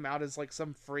touting him out as like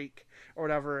some freak or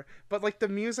whatever, but like the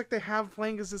music they have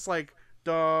playing is just like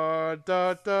da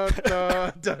da da da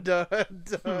da da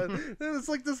da. It's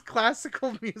like this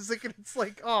classical music, and it's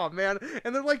like, oh man,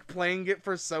 and they're like playing it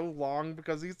for so long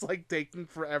because he's like taking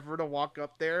forever to walk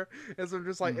up there, and so I'm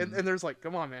just like, and there's like,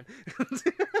 come on, man,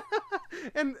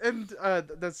 and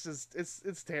that's just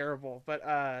it's terrible, but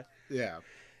yeah.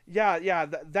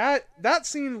 that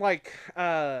scene like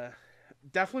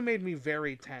definitely made me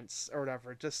very tense or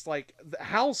whatever, just like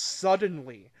how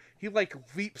suddenly he like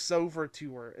leaps over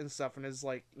to her and stuff and is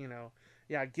like, you know,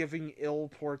 yeah, giving ill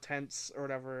portents or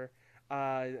whatever.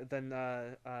 Then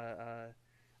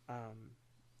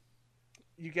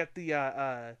you get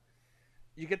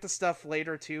the stuff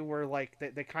later too where like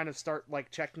they kind of start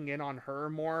like checking in on her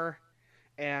more,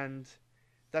 and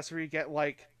that's where you get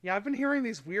like, yeah, I've been hearing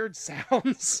these weird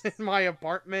sounds in my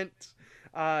apartment.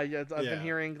 Yeah, I've been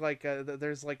hearing like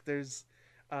there's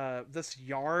this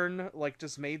yarn like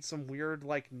just made some weird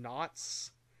like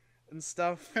knots and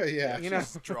stuff. Yeah, you know,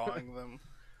 Just drawing them.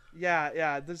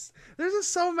 yeah. There's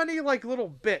just so many like little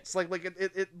bits like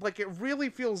it really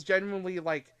feels genuinely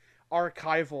like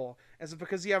archival, as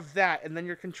because you have that, and then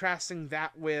you're contrasting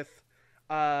that with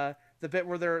the bit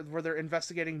where they're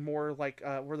investigating more like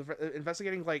where they're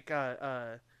investigating like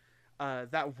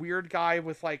that weird guy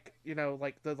with like, you know,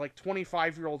 like the like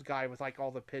 25-year-old guy with like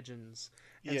all the pigeons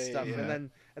and stuff. yeah.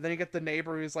 And then you get the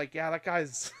neighbor who's like, yeah, that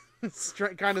guy's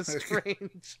kind of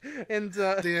strange. And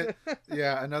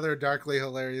Yeah, another darkly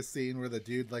hilarious scene where the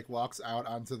dude like walks out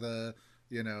onto the,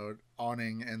 you know,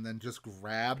 awning and then just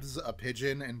grabs a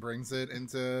pigeon and brings it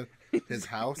into his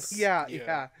house. yeah. He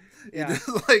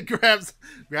just like grabs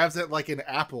it like an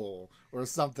apple or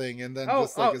something, and then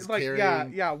just like is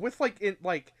carrying. yeah, with like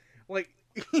like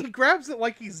he grabs it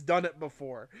like he's done it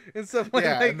before and stuff like.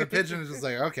 Yeah, like, and the pigeon is just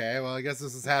like, okay, well, I guess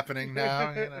this is happening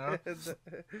now, you know.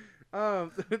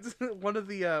 One of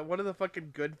the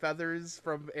fucking good feathers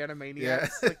from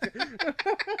Animaniacs. Yeah.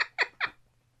 Like,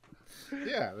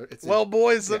 Yeah. well,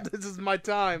 boys, yeah. this is my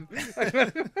time.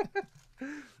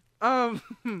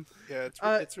 Yeah,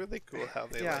 it's really cool how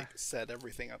they yeah. like set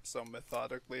everything up so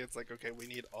methodically. It's like, okay, we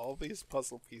need all these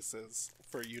puzzle pieces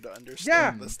for you to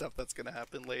understand the stuff that's gonna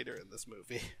happen later in this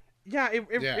movie. Yeah,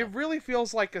 it really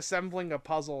feels like assembling a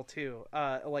puzzle too.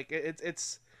 Like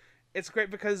it's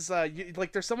great because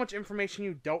like there's so much information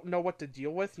you don't know what to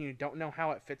deal with and you don't know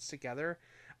how it fits together.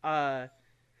 I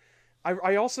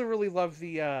also really love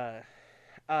the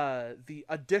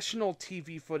additional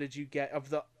TV footage you get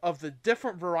of the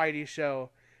different variety show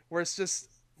where it's just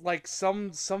like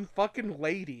some fucking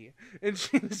lady and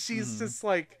she's just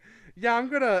like, yeah, I'm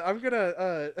gonna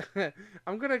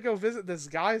I'm gonna go visit this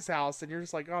guy's house, and you're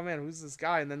just like, oh man, who's this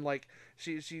guy? And then like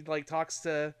she like talks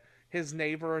to his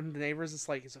neighbor, and the neighbor's just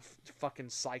like, he's a fucking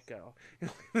psycho.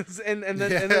 and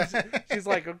then she's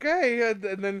like, okay, and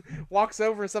then walks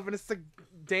over and stuff, and it's the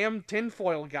damn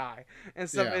tinfoil guy and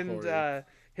stuff, and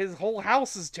his whole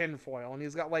house is tinfoil, and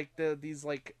he's got like these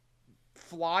like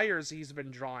flyers he's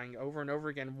been drawing over and over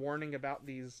again, warning about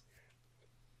these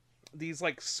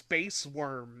like space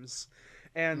worms,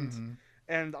 and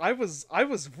I was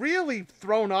really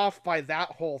thrown off by that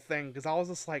whole thing because I was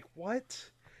just like, what?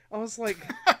 I was like,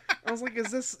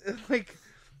 is this like?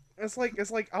 It's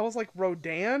like I was like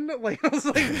Rodan, like I was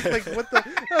like what the?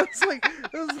 I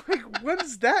was like,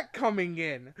 when's that coming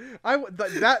in?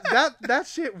 That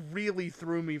shit really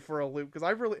threw me for a loop because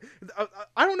I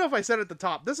don't know if I said at the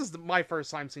top. This is my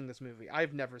first time seeing this movie.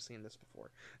 I've never seen this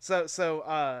before. So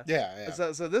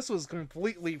So this was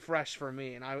completely fresh for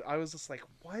me, and I was just like,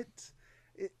 what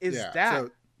is that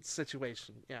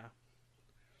situation? Yeah.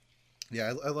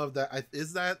 Yeah, I love that.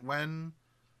 Is that when,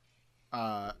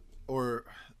 or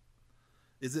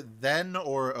is it then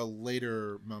or a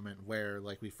later moment where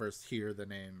like we first hear the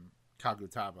name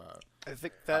Kagutaba? I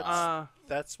think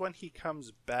that's when he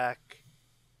comes back.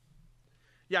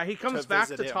 Yeah, he comes to back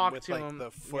visit to him talk with, to like, him. the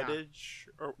footage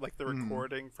or like the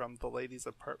recording from the lady's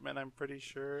apartment. I'm pretty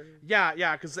sure.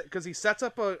 Yeah, because he sets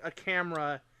up a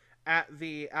camera at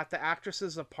the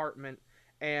actress's apartment,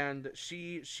 and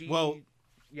she Well,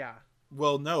 yeah.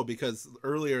 Well, no, because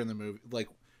earlier in the movie, like,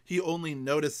 he only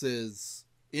notices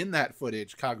in that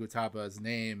footage Kagutaba's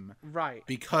name Right.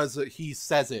 because he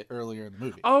says it earlier in the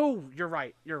movie. Oh, you're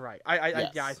right.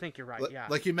 Yes. Yeah, I think you're right. Yeah.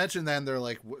 Like you mentioned, then they're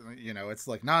like, it's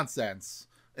like nonsense,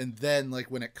 and then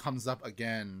like when it comes up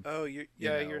again. Oh, you're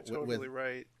totally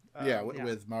right.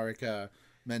 With Marika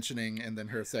mentioning, and then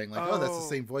her saying like, "Oh, that's the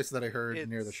same voice that I heard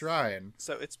near the shrine."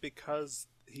 So it's because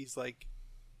he's like,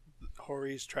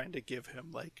 Hori's trying to give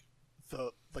him like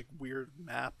the like weird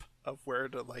map of where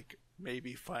to like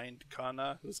maybe find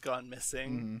Kana, who's gone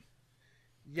missing. Mm-hmm.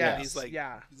 Yeah, he's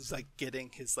like getting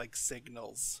his like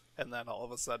signals, and then all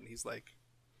of a sudden he's like,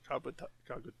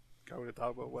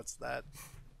 Kagutaba, what's that?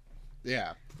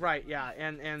 Yeah. Right. Yeah,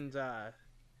 and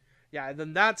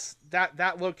then that's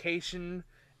that location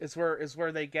is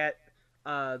where they get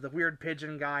the weird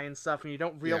pigeon guy and stuff, and you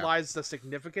don't realize the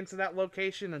significance of that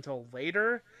location until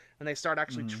later, and they start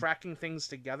actually tracking things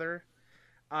together.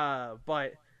 So I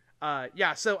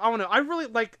don't know. I really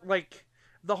like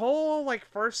the whole like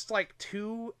first like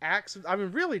 2 acts. I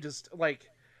mean, really just like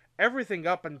everything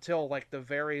up until like the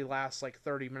very last like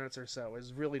 30 minutes or so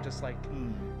is really just like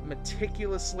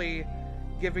meticulously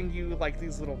giving you like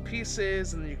these little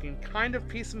pieces, and you can kind of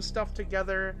piece some stuff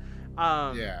together.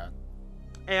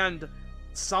 And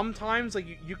sometimes like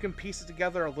you can piece it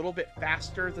together a little bit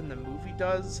faster than the movie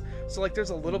does. So like there's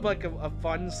a little bit of a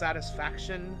fun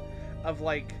satisfaction of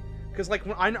like, because like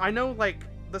when I know like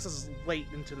this is later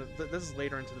into the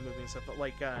movie and stuff, but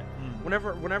like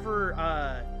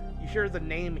whenever you hear the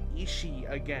name Ishii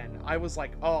again, I was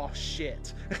like, oh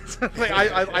shit. Like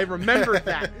I remembered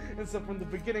that, and so from the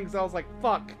beginning, so I was like,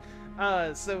 fuck.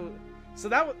 So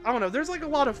that I don't know. There's like a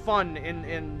lot of fun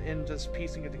in just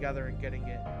piecing it together and getting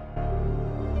it.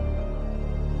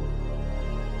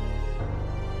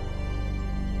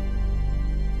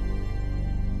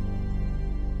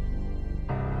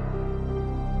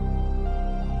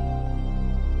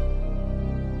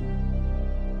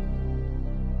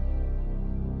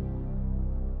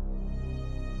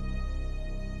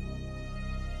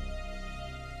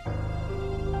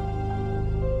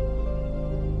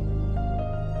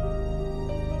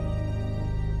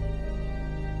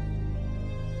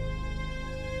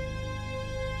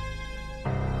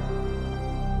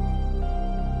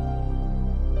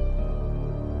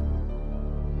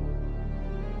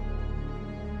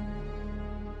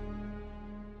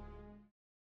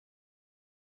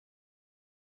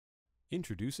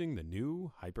 Introducing the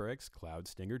new HyperX Cloud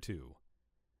Stinger 2.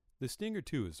 The Stinger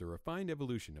 2 is a refined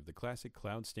evolution of the classic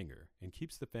Cloud Stinger and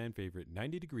keeps the fan-favorite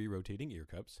 90-degree rotating ear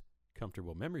cups,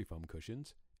 comfortable memory foam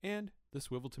cushions, and the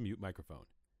swivel-to-mute microphone.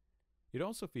 It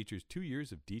also features 2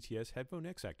 years of DTS Headphone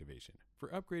X activation for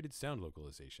upgraded sound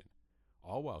localization,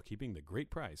 all while keeping the great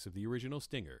price of the original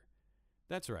Stinger.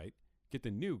 That's right, get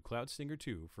the new Cloud Stinger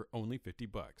 2 for only $50.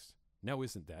 Now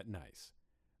isn't that nice?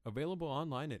 Available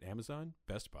online at Amazon,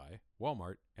 Best Buy,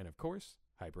 Walmart, and of course,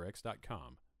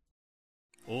 HyperX.com.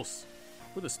 Os.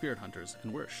 We're the Spirit Hunters,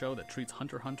 and we're a show that treats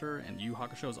Hunter x Hunter and Yu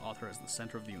Hakusho's author as the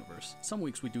center of the universe. Some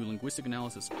weeks we do linguistic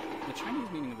analysis. The Chinese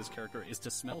meaning of this character is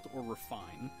to smelt or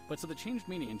refine, but so the changed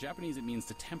meaning in Japanese it means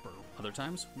to temper. Other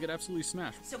times, we get absolutely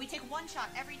smashed. So we take one shot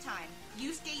every time.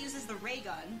 Yusuke uses the ray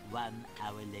gun. 1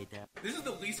 hour later. This is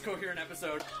the least coherent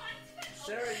episode.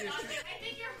 Sarah, I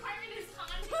think your apartment is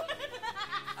haunted.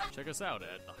 Check us out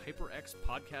at the HyperX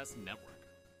Podcast Network.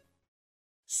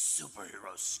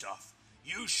 Superhero stuff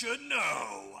you should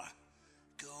know.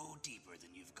 Go deeper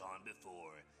than you've gone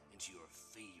before into your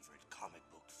favorite comic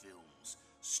book films,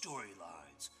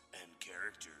 storylines, and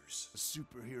characters.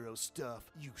 Superhero stuff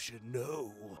you should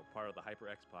know. Part of the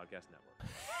HyperX Podcast Network.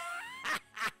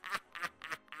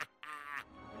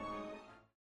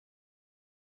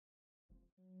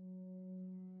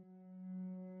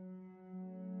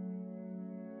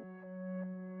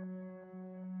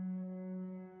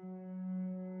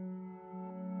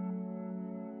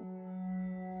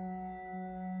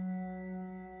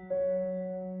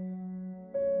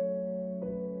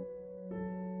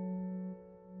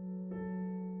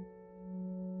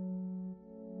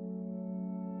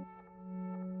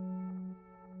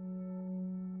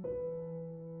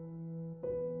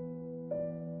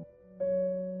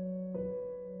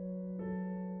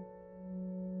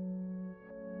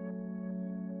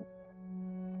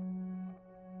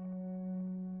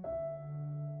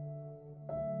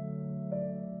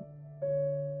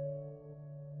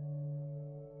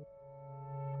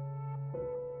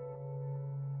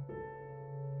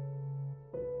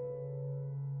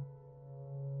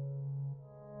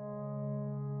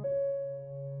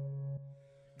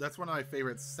 that's one of my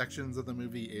favorite sections of the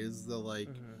movie is the like,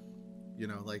 you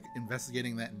know, like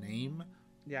investigating that name.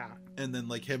 Yeah. And then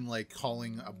like him like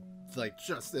calling like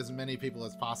just as many people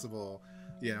as possible,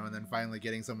 you know, and then finally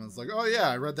getting someone's like, oh yeah,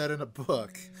 I read that in a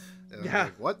book. And I'm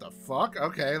like, what the fuck?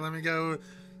 Okay, let me go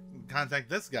contact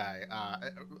this guy.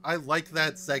 I like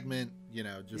that segment, you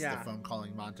know, just the phone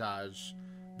calling montage,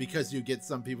 because you get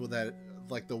some people that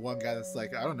like the one guy that's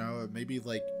like, I don't know, maybe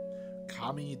like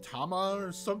Kami Tama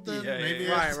or something. Maybe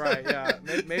right, yeah.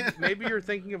 Maybe you're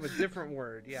thinking of a different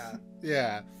word.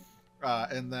 Yeah.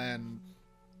 And then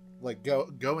like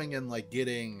going and like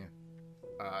getting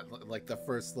like the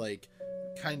first like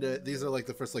kind of, these are like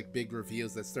the first like big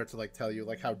reveals that start to like tell you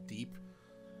like how deep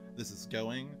this is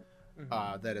going.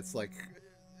 That it's like,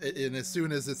 and as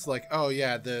soon as it's like, oh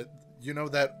yeah, you know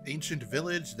that ancient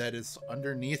village that is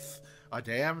underneath a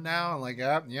dam now? I'm like,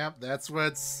 yep, that's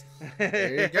what's,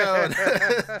 there you go.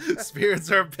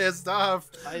 Spirits are pissed off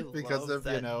because of,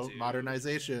 you know,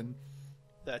 modernization.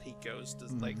 That he goes to,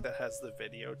 like, that has the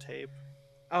videotape.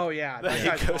 Oh yeah,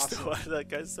 that guy's awesome. That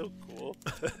guy's so cool.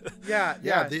 Yeah.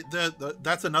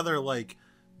 That's another, like,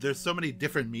 there's so many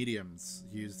different mediums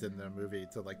used in the movie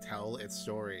to like tell its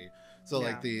story. So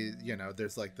like the, you know,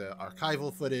 there's like the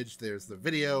archival footage, there's the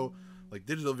video, like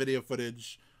digital video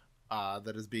footage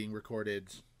that is being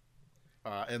recorded,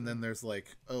 and then there's like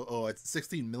it's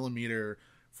 16 millimeter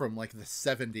from like the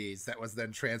 70s that was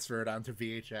then transferred onto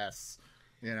VHS.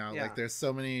 You know, like there's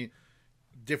so many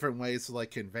different ways to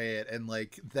like convey it, and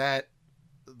like that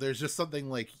there's just something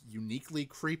like uniquely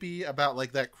creepy about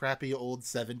like that crappy old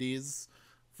 70s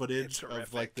footage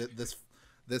of like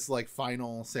this like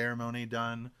final ceremony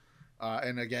done.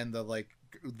 And again,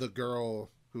 the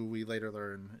girl who we later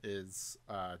learn is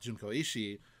Junko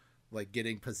Ishii, like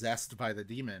getting possessed by the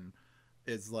demon,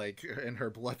 is like, in her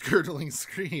blood-curdling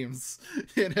screams.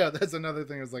 You know, that's another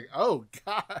thing. It's like, oh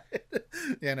god,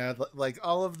 you know, like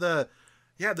all of the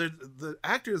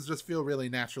actors just feel really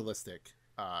naturalistic.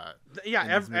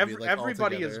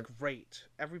 Everybody is great.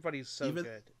 Everybody's so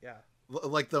good. Yeah,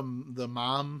 like the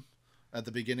mom at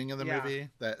the beginning of the movie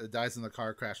that dies in the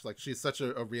car crash, like she's such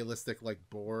a realistic, like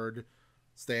bored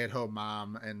stay-at-home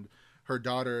mom, and her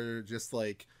daughter just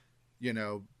like, you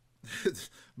know,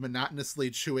 monotonously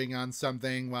chewing on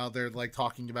something while they're like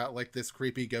talking about like this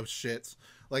creepy ghost shit.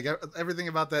 Like everything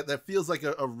about that feels like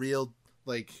a real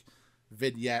like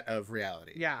vignette of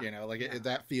reality. You know, like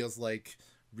that feels like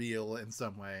real in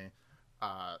some way.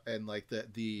 And like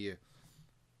the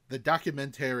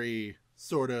documentary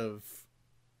sort of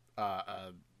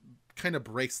kind of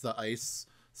breaks the ice,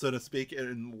 so to speak,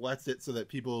 and lets it so that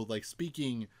people like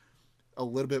speaking a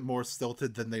little bit more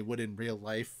stilted than they would in real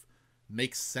life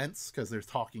makes sense, because they're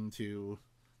talking to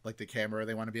like the camera.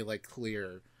 They want to be like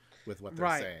clear with what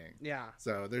they're saying. Yeah.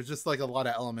 So there's just like a lot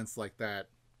of elements like that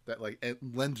like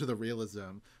lend to the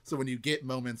realism. So when you get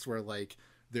moments where like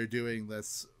they're doing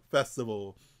this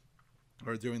festival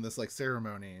or doing this like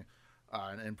ceremony,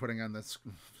 and putting on this,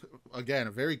 again,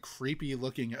 a very creepy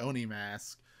looking Oni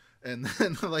mask, and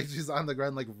then like she's on the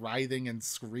ground like writhing and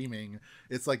screaming,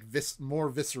 it's like more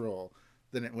visceral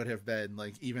than it would have been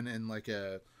like even in like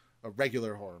a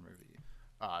regular horror movie,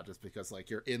 just because like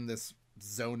you're in this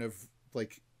zone of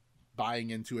like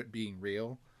buying into it being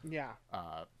real.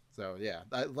 So yeah,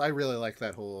 I really like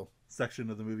that whole section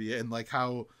of the movie, and like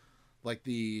how like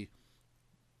the,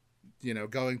 you know,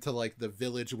 going to like the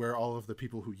village where all of the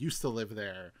people who used to live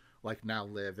there like now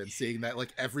live, and seeing that like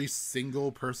every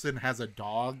single person has a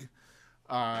dog.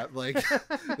 Like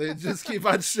they just keep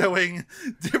on showing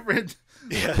different.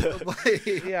 Like,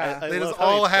 they just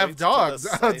all have dogs.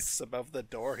 Above the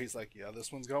door, he's like, "Yeah, this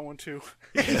one's going to."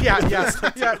 That's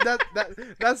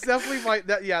definitely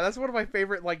that's one of my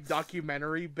favorite like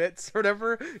documentary bits or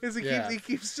whatever. Is he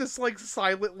keeps just like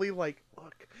silently like,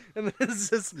 look, and then it's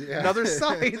just another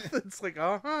side. It's like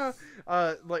I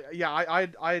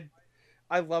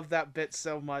love that bit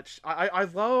so much. I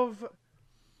love.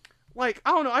 Like,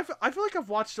 I don't know, I feel like I've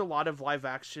watched a lot of live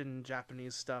action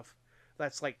Japanese stuff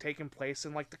that's like taken place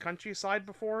in like the countryside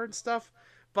before and stuff,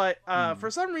 but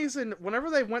for some reason whenever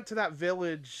they went to that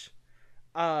village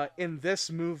in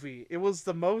this movie, it was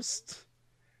the most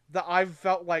that I've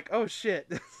felt like, oh shit.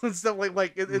 So it's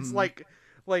like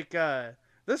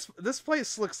this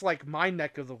place looks like my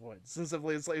neck of the woods, and stuff.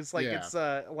 It's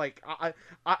like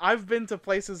I've been to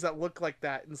places that look like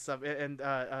that and stuff,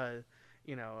 and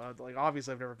you know, like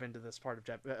obviously I've never been to this part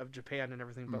of Japan and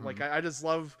everything, but like I just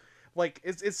love, like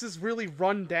it's this really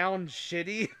run down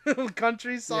shitty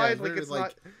countryside. Like it's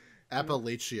like,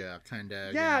 Appalachia kind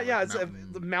of. Yeah, it's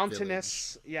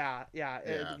mountainous. Village. Yeah.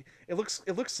 It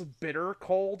looks bitter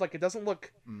cold. Like it doesn't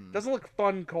look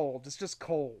fun cold. It's just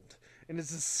cold, and it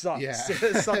just sucks. Yeah.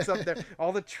 It sucks up there.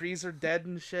 All the trees are dead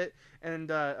and shit. And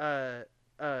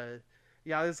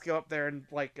yeah, I just go up there and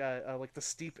like the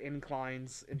steep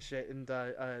inclines and shit. And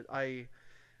I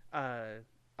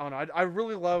don't know. I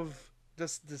really love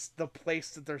just the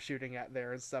place that they're shooting at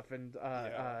there and stuff. And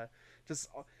all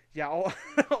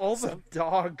the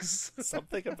dogs.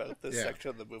 Something about this section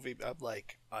of the movie, I'm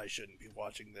like, I shouldn't be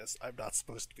watching this. I'm not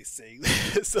supposed to be seeing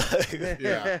this.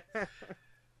 Yeah.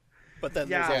 But then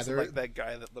there's also like that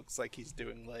guy that looks like he's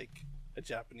doing like a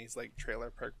Japanese like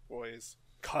Trailer Park Boys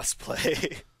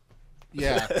cosplay.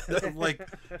 Yeah, like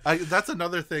that's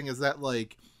another thing is that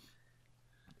like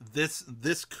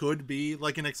this could be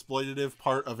like an exploitative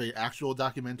part of a actual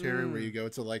documentary where you go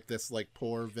to like this like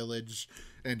poor village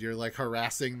and you're like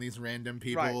harassing these random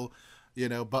people, you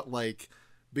know, but like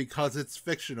because it's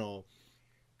fictional,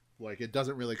 like it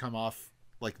doesn't really come off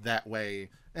like that way.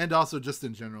 And also just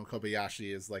in general,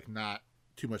 Kobayashi is like not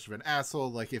too much of an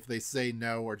asshole. Like if they say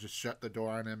no or just shut the door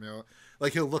on him,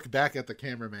 he'll look back at the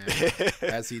cameraman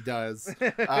as he does,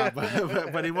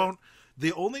 but he won't.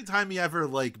 The only time he ever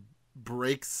like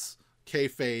breaks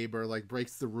kayfabe or like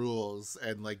breaks the rules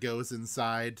and like goes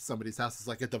inside somebody's house is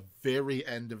like at the very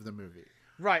end of the movie.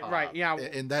 Right, yeah.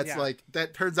 And that's like,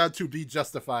 that turns out to be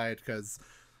justified because,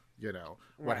 you know,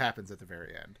 what happens at the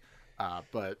very end.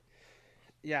 But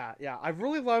yeah. I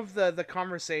really love the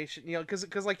conversation, you know,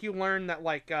 because like you learn that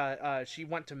like she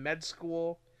went to med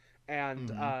school and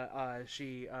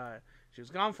she was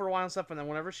gone for a while and stuff, and then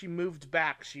whenever she moved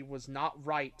back, she was not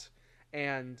right.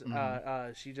 And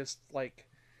she just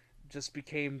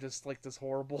became just like this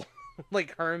horrible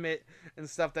like hermit and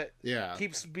stuff that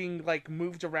keeps being like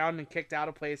moved around and kicked out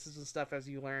of places and stuff as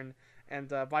you learn. And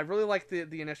but I really liked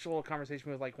the initial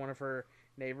conversation with like one of her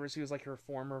neighbors who was like her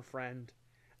former friend,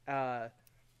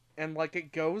 and like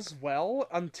it goes well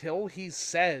until he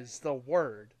says the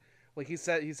word, like he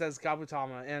says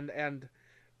Kabutama, and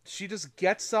she just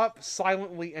gets up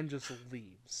silently and just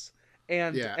leaves.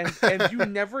 And you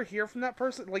never hear from that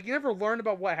person. Like you never learn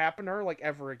about what happened to her like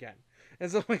ever again.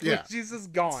 And so like she's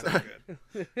just gone. So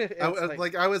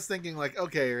I was thinking like,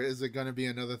 okay, is it going to be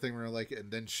another thing where like,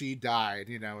 and then she died?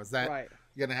 You know, is that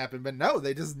going to happen? But no,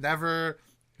 they just never.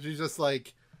 She's just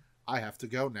like, I have to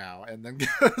go now, and then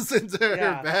goes into her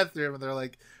bathroom, and they're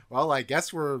like, well, I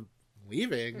guess we're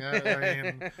leaving. I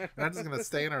mean, we're not just going to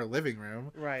stay in our living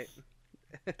room, right?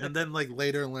 And then like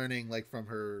later learning like from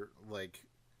her like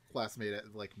classmate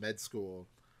at like med school,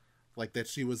 like that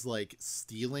she was like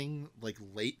stealing like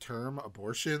late term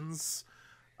abortions.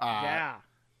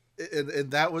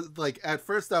 And that was like at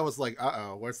first I was like,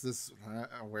 where's this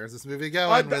movie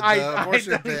going with the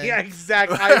abortion thing? Yeah,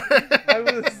 exactly. I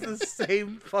was the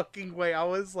same fucking way. I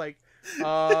was like,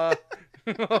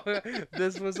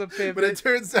 this was a pivot. But it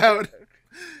turns out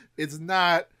it's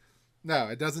not. No,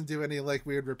 it doesn't do any like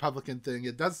weird Republican thing.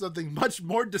 It does something much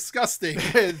more disgusting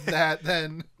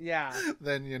than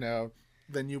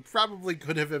you probably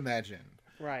could have imagined.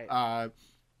 Right.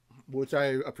 Which I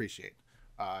appreciate.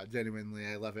 Genuinely,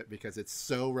 I love it because it's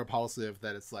so repulsive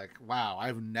that it's like, wow,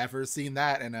 I've never seen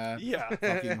that in a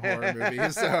fucking horror movie.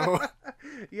 So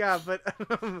yeah, but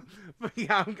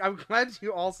yeah, I'm glad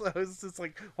you also. It's just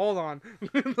like, hold on,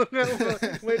 wait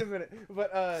a minute.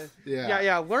 But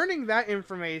yeah, learning that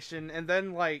information and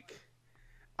then like,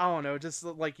 I don't know, just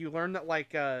like you learn that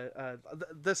like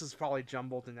this is probably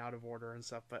jumbled and out of order and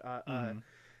stuff. But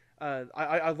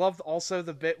I loved also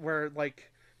the bit where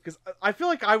like. Because I feel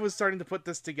like I was starting to put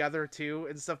this together too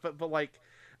and stuff, but like,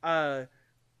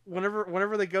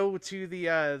 whenever they go to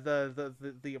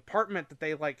the apartment that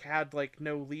they like had like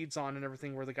no leads on and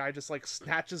everything, where the guy just like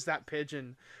snatches that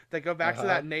pigeon, they go back to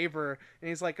that neighbor and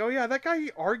he's like, oh yeah, that guy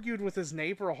argued with his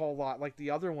neighbor a whole lot, like the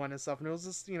other one and stuff, and it was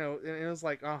just, you know, and it was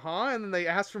like and then they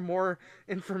asked for more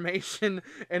information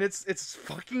and it's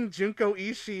fucking Junko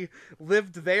Ishii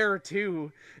lived there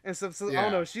too and stuff. So I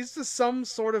don't know, she's just some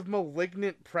sort of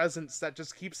malignant presence that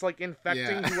just keeps like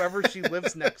infecting whoever she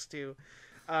lives next to.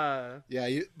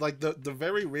 You like the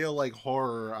very real like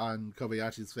horror on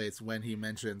Kobayashi's face when he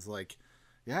mentions like,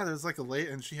 yeah, there's like a late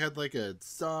and she had like a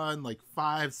son like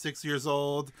 5-6 years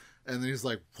old, and then he's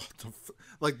like, what the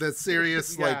like the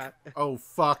serious like, oh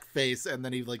fuck face, and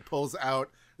then he like pulls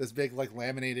out this big like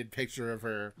laminated picture of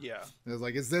her. And I was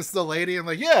like, is this the lady? I'm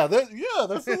like,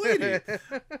 that's the lady.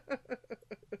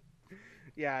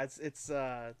 Yeah,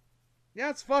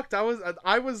 it's fucked. I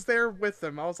was there with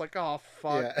them. I was like, oh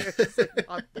fuck,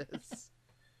 not this.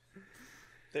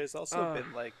 There's also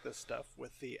been like the stuff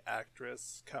with the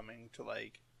actress coming to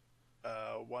like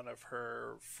one of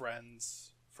her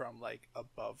friends from like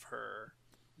above her.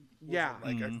 Yeah,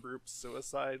 like a group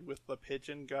suicide with the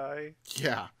pigeon guy.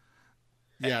 Yeah,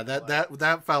 And,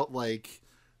 that felt like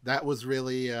that was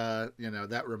really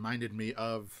that reminded me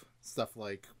of stuff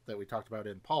like that we talked about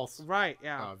in Pulse. Right.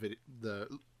 Yeah.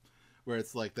 Where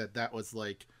it's like that was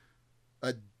like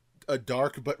a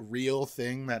dark but real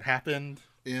thing that happened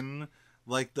in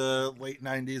like the late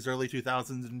 90s, early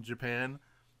 2000s in Japan.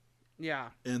 Yeah.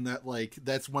 And that like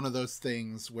that's one of those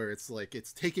things where it's like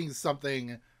it's taking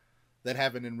something that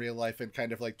happened in real life and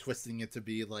kind of like twisting it to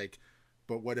be like,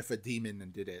 but what if a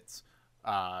demon did it?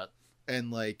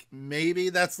 And like maybe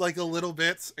that's like a little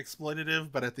bit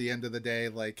exploitative, but at the end of the day,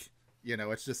 like, you know,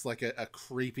 it's just like a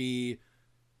creepy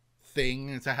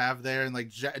thing to have there. And like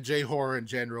J-horror in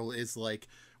general is like,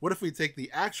 what if we take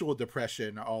the actual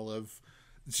depression all of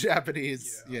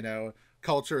Japanese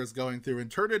culture is going through and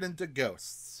turn it into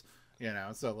ghosts,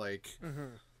 so like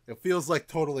it feels like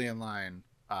totally in line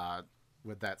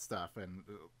with that stuff. And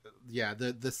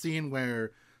the scene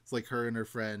where it's like her and her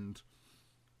friend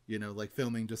like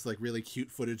filming just like really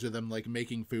cute footage of them like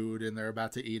making food and they're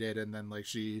about to eat it, and then like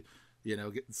she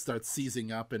starts seizing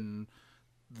up and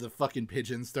the fucking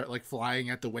pigeons start like flying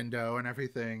at the window and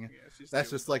everything.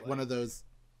 That's just like one of those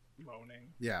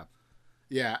moaning. Yeah.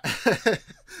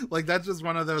 Like that's just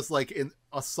one of those like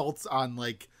assaults on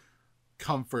like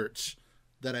comfort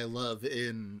that I love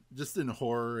in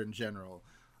horror in general,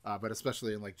 but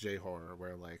especially in like J-horror,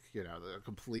 where like the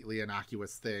completely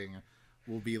innocuous thing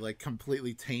will be like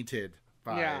completely tainted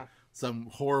by some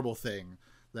horrible thing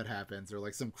that happens, or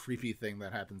like some creepy thing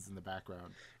that happens in the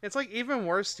background. It's like even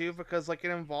worse too, because like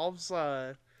it involves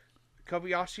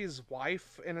Kobayashi's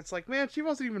wife, and it's like, man, she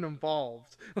wasn't even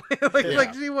involved.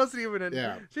 Like she wasn't even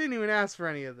she didn't even ask for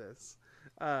any of this.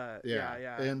 And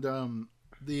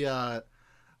the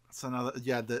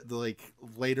like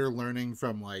later learning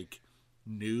from like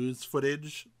news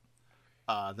footage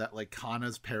that like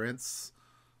Kana's parents,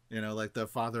 like the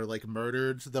father like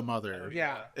murdered the mother,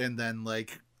 and then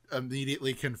like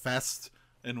immediately confessed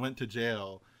and went to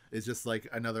jail, is just like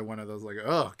another one of those like,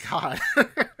 oh god.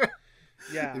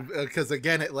 Yeah, because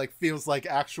again it like feels like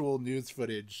actual news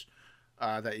footage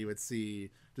that you would see,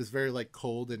 just very like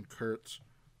cold and curt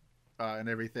and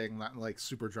everything, not like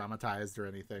super dramatized or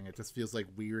anything. It just feels like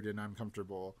weird and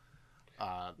uncomfortable.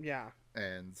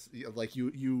 And like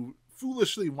you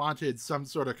foolishly wanted some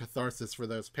sort of catharsis for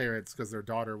those parents because their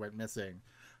daughter went missing,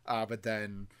 but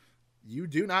then you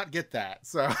do not get that.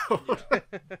 So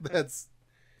that's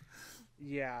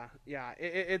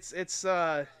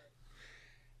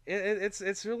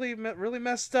it's really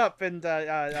messed up, and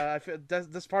I feel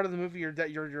this part of the movie your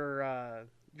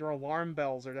alarm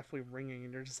bells are definitely ringing,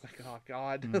 and you're just like, oh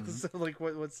god. So like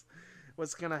what's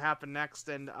gonna happen next?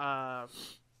 And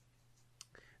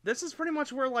this is pretty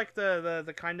much where like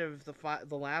the kind of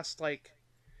the last like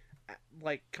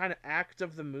kind of act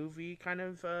of the movie kind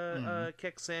of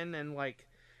kicks in, and like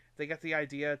they get the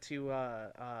idea to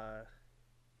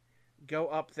go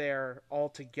up there all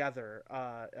together.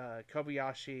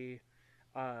 Kobayashi,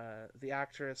 the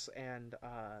actress, and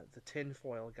the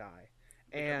tinfoil guy,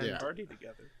 and party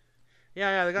together. They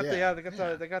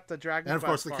got the dragon, and of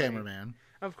course party. The cameraman.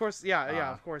 Of course,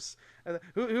 of course,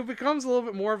 who becomes a little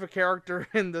bit more of a character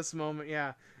in this moment,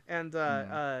 and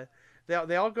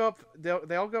they all go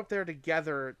up there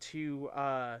together to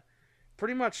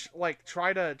pretty much like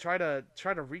try to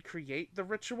recreate the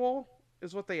ritual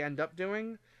is what they end up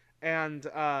doing, and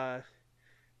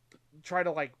try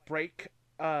to like break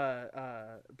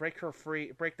her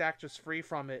free, break the actress free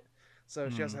from it, so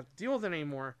she doesn't have to deal with it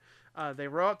anymore. They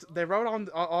wrote on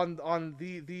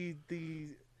the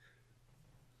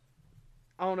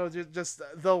I don't know, just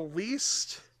the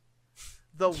least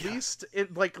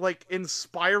like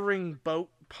inspiring boat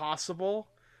possible.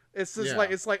 It's just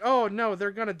it's like, oh no, they're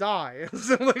gonna die.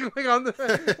 So like on the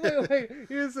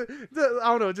I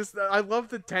don't know, just I love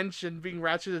the tension being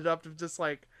ratcheted up to just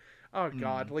like, oh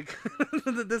god, like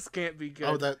this can't be good.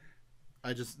 Oh, that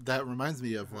reminds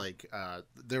me of like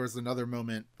there was another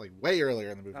moment like way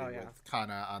earlier in the movie with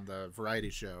Kana on the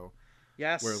variety show.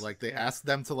 Yes. Where like they asked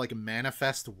them to like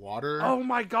manifest water. Oh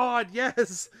my god,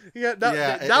 yes.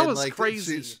 That was like,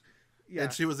 crazy.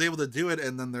 And she was able to do it,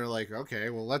 and then they're like,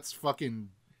 okay, well let's fucking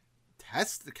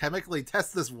chemically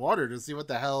test this water to see what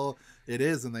the hell it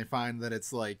is, and they find that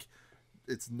it's like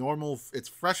it's normal, it's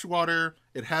fresh water,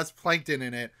 it has plankton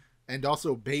in it, and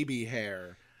also baby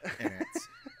hair in it.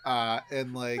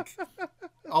 And like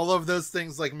all of those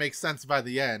things like make sense by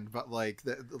the end, but like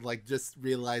just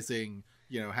realizing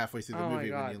halfway through the Oh my movie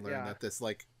God, when you learn yeah.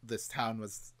 that this town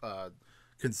was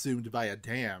consumed by a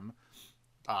dam,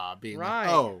 being Right.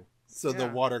 like, oh, so the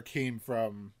Yeah. water came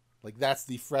from, like, that's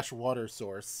the fresh water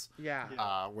source.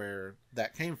 Yeah. Where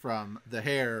that came from. The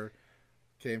hair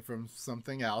came from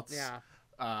something else. Yeah.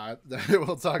 That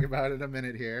we'll talk about in a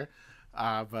minute here.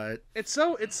 But It's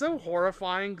so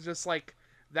horrifying, just like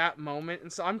that moment,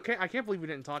 and so I can't believe we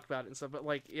didn't talk about it and stuff. But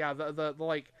like, yeah, the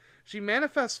like she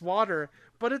manifests water,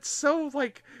 but it's so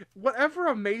like whatever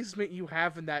amazement you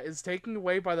have in that is taken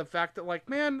away by the fact that like,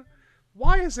 man,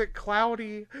 why is it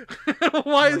cloudy?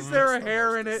 Why is there a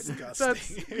hair in it?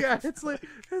 disgusting.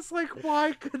 It's like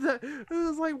why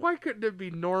couldn't it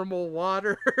be normal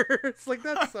water? It's like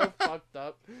that's so fucked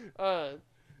up.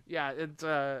 Yeah,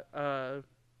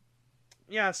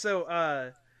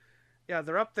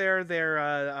 they're up there.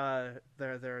 They're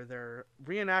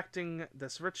reenacting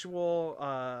this ritual.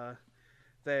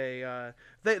 They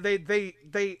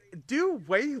do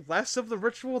way less of the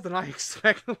ritual than I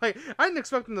expected. Like I didn't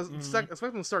expect them to expect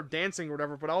them to start dancing or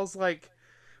whatever, but I was like,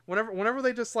 whenever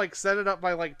they just like set it up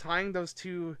by like tying those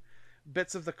two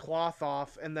bits of the cloth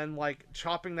off and then like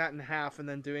chopping that in half and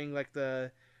then doing like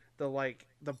the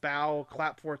bow,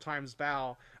 clap 4 times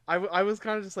bow. I was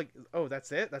kind of just like, oh,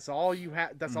 that's it? That's all you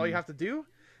have? That's all you have to do?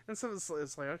 And so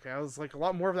it's like, okay, I was like, a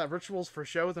lot more of that ritual's for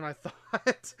show than I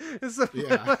thought. So,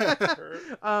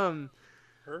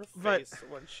 her face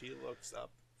when she looks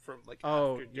up from like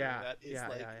after doing that is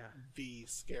the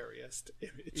scariest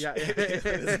image. Yeah,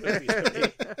 in this movie to me.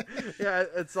 Yeah,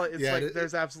 it's like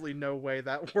there's absolutely no way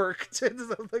that worked.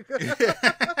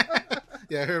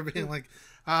 Yeah, her being like,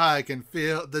 I can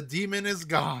feel the demon is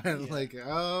gone. Yeah. Like,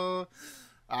 oh,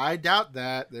 I doubt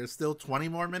that. There's still 20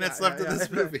 more minutes left of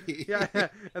this movie. Yeah,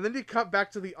 and then you cut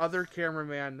back to the other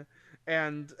cameraman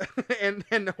and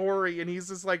Hori, and he's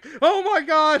just like, oh my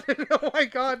god,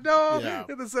 no. Yeah.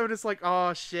 And so it's like,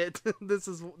 oh shit, this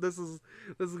is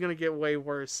gonna get way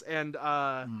worse. And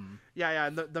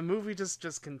the movie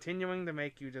just continuing to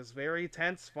make you just very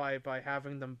tense by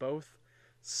having them both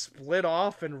split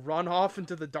off and run off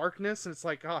into the darkness, and it's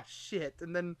like, oh shit.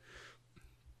 And then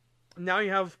now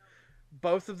you have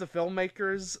both of the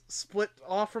filmmakers split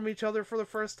off from each other for the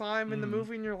first time in the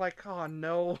movie, and you're like, oh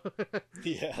no.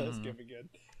 Yeah, that's gonna be good.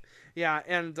 Yeah,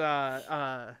 and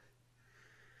the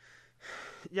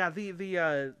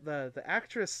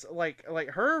actress, like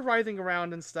her writhing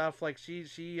around and stuff, like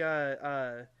she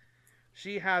has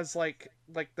like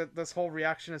this whole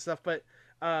reaction and stuff, but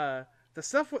the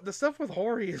stuff with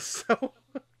Hori is so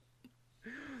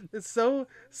it's so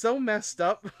messed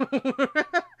up.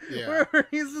 Yeah. Where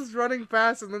he's just running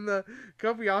past, and then the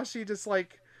Kobayashi just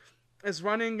like is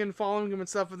running and following him and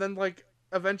stuff, and then like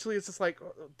eventually it's just like,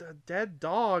 the dead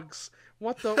dogs.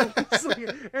 What the?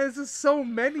 And it's just so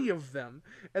many of them,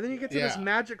 and then you get to this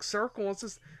magic circle, and it's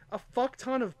just a fuck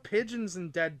ton of pigeons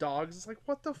and dead dogs. It's like,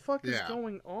 what the fuck is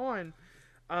going on?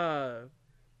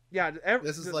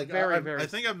 This is like, I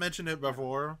think I've mentioned it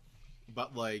before,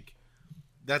 but like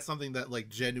that's something that like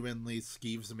genuinely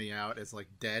skeeves me out, is like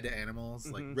dead animals,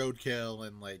 like roadkill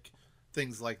and like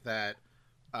things like that.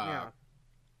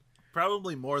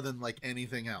 Probably more than like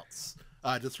anything else.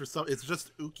 Just for some, it's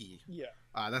just ooky. Yeah.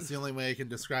 That's the only way I can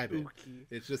describe it. Ooky.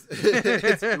 It's just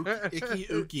it's icky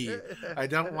ooky. I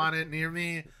don't want it near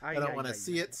me. I don't want to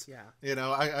see it. Yeah. You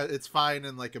know, it's fine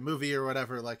in like a movie or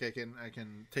whatever. Like I can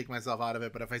take myself out of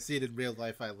it. But if I see it in real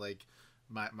life, I like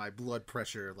my blood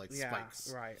pressure like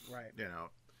spikes. Right. You know.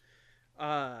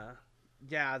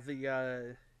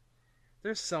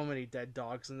 There's so many dead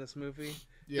dogs in this movie.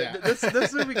 Yeah.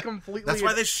 This movie completely. That's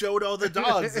why they showed all the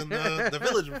dogs in the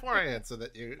village beforehand, so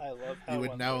that you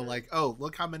would know, like, oh,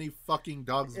 look how many fucking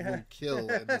dogs will kill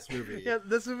in this movie. Yeah,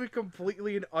 this movie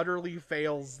completely and utterly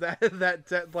fails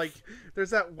that like,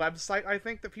 there's that website I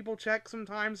think that people check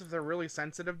sometimes if they're really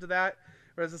sensitive to that,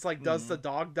 where it's just like, does the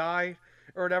dog die?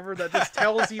 Or whatever, that just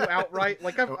tells you outright,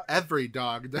 like, every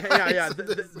dog dies. Yeah.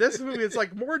 This movie is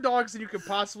like, more dogs than you could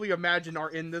possibly imagine are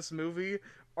in this movie,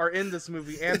 and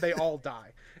they all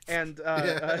die, and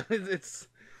it's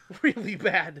really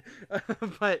bad.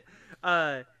 But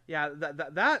that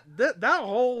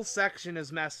whole section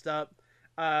is messed up.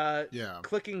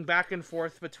 Clicking back and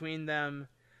forth between them,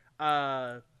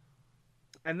 and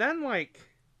then like,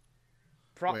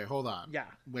 wait, hold on. Yeah.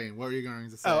 Wait, what were you going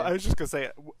to say? Oh, I was just gonna say,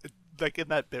 like in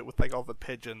that bit with like all the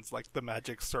pigeons, like the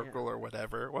magic circle or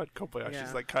whatever, what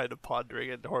Kobayashi's like kind of pondering,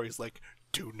 and Hori's like,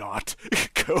 do not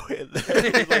go in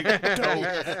there. Like,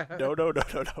 no.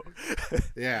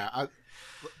 Yeah,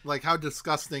 like how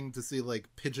disgusting to see like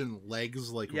pigeon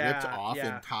legs like ripped off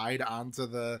and tied onto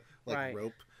the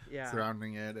rope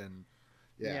surrounding it, and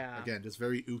again, just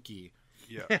very ooky.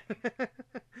 Yeah.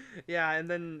 Yeah, and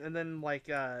then like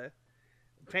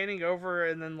painting over,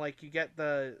 and then like you get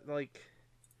the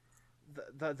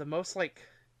most, like,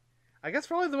 I guess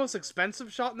probably the most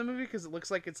expensive shot in the movie, because it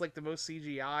looks like it's like the most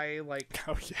CGI like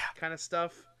kind of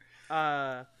stuff.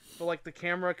 But like the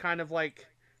camera kind of like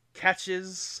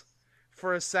catches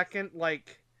for a second,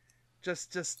 like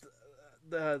just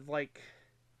the like,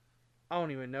 I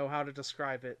don't even know how to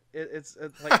describe it. It's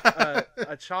like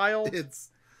a child.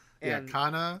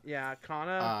 Kana. Yeah,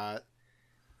 Kana.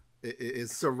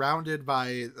 Is surrounded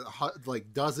by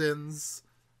like dozens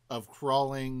of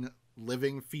crawling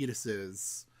living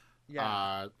fetuses.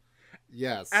 Yeah.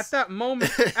 Yes. At that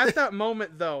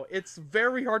moment, though, it's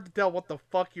very hard to tell what the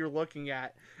fuck you're looking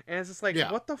at, and it's just like,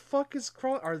 what the fuck is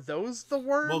crawling? Are those the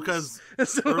worms? Well, because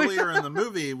earlier in the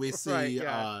movie we see,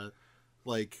 right,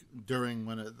 like during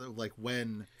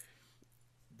when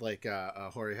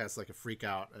Hori has like a freak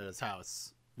out at his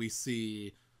house, we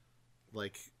see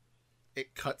like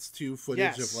it cuts to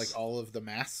footage of like all of the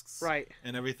masks, right,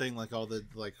 and everything, like all the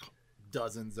like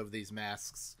dozens of these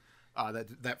masks.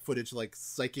 That footage like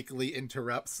psychically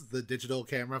interrupts the digital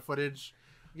camera footage,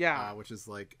 which is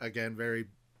like, again, very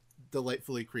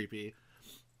delightfully creepy.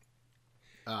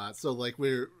 So like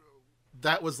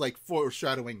that was like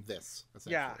foreshadowing this,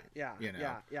 essentially. Yeah.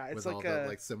 It's with like all the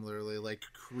like similarly like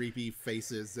creepy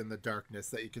faces in the darkness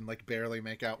that you can like barely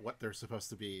make out what they're supposed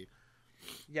to be.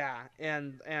 Yeah,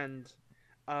 and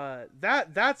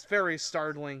that's very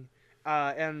startling,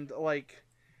 and like.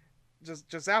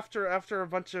 Just after a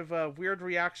bunch of weird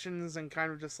reactions and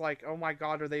kind of just like, oh my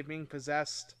god, are they being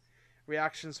possessed?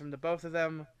 Reactions from the both of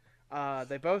them.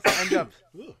 They both end up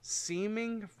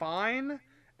seeming fine,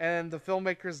 and the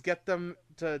filmmakers get them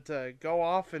to go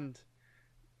off and,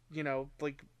 you know,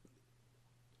 like,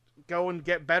 go and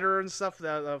get better and stuff.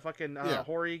 The fucking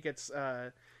Hori gets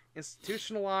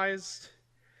institutionalized.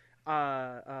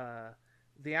 The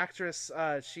actress,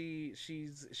 she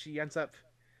ends up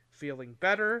feeling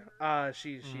better.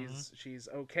 She's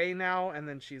okay now, and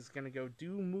then she's gonna go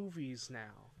do movies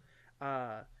now.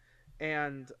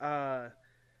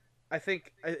 I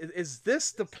think, is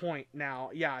this the point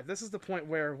now? Yeah, this is the point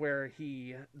where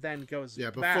he then goes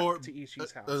back to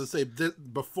Ishii's house. I was gonna say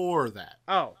before that.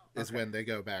 Oh, is when they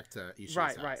go back to Ishii's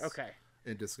house. Right, okay.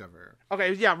 And discover her.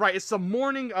 Okay, yeah, right. It's the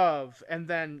morning of, and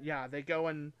then they go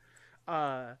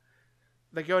to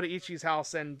Ichii's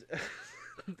house, and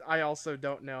I also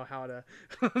don't know how to.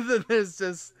 There's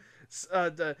just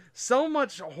so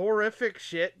much horrific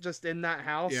shit just in that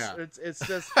house. Yeah. It's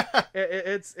just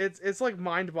it's like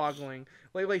mind-boggling.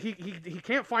 Like he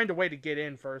can't find a way to get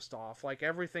in. First off, like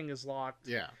everything is locked.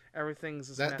 Yeah, everything's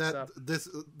just messed up. This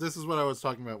is what I was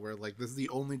talking about. Where like this is the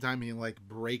only time he like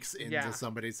breaks into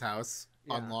somebody's house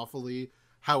unlawfully.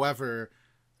 However,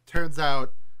 turns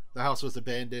out the house was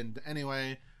abandoned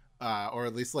anyway. Or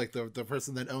at least like the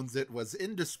person that owns it was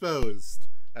indisposed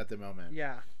at the moment.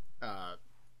 Yeah.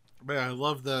 But I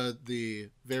love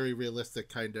the very realistic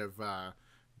kind of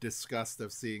disgust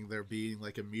of seeing there being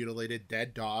like a mutilated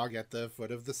dead dog at the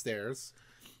foot of the stairs,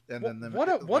 and then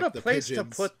what a place to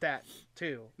put that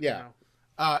too. Yeah. You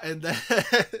know? And then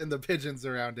and the pigeons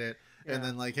around it, and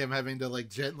then like him having to like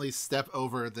gently step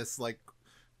over this like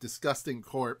disgusting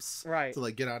corpse, right, to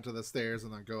like get onto the stairs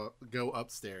and then go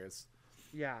upstairs.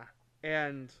 Yeah,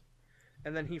 and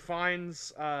then he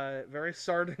finds, very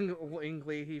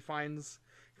startlingly, he finds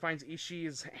Ishii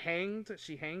is hanged.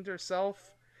 She hanged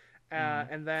herself,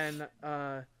 and then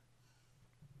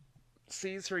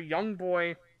sees her young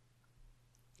boy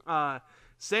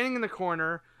standing in the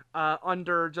corner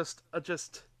under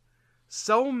just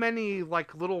so many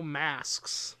like little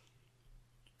masks,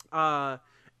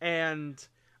 and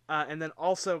then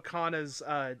also Kana's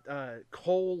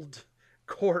cold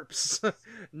corpse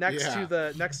next to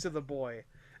the boy,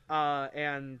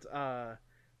 and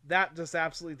that just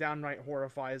absolutely downright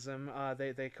horrifies him.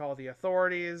 They call the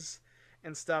authorities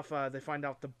and stuff. They find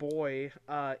out the boy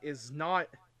was not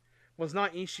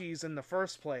Ishii's in the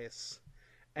first place,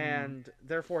 and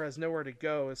therefore has nowhere to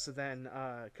go. So then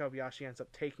Kobayashi ends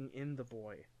up taking in the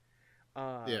boy,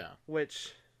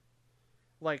 which,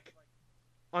 like,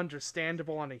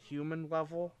 understandable on a human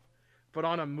level. But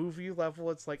on a movie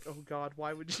level, it's like, oh god,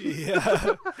 why would you?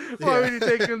 Why would you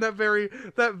take in that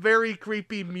very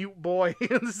creepy mute boy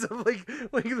and stuff?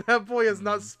 Like that boy has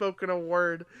not spoken a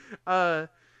word.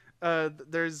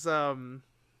 There's the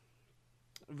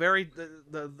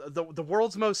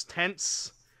world's most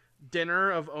tense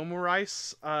dinner of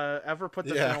omurice ever put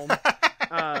to film.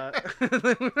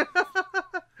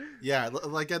 Yeah,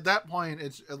 like at that point,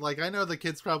 it's like I know the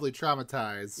kid's probably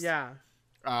traumatized. Yeah.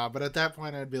 But at that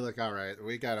point, I'd be like, all right,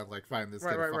 we gotta like find this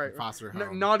kid a fucking foster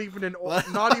home. Not even an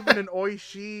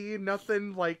oishi,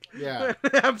 nothing like. Yeah.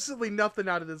 Absolutely nothing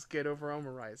out of this kid over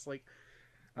omurice. Like,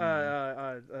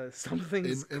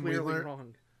 something's clearly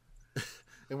wrong.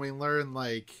 And we learn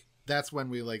like that's when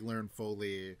we like learn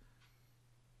fully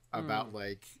about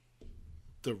like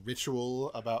the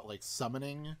ritual about like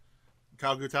summoning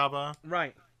Kagutaba.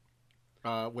 Right.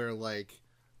 Where like,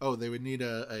 oh, they would need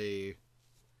a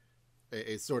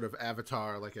sort of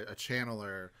avatar, like a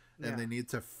channeler, and they need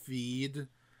to feed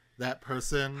that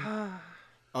person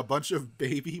a bunch of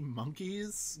baby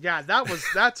monkeys. Yeah,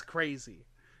 that's crazy.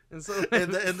 And so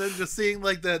and then just seeing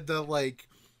like the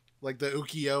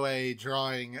ukiyo-e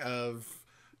drawing of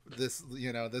this,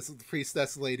 you know, this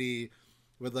priestess lady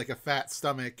with like a fat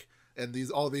stomach and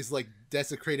all these like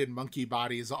desecrated monkey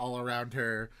bodies all around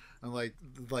her, and like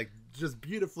just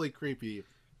beautifully creepy.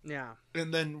 Yeah.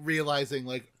 And then realizing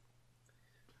like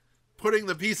putting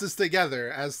the pieces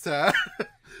together as to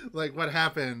like what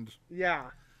happened.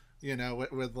 Yeah. You know,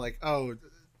 with like, oh,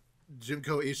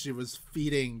 Junko Ishii was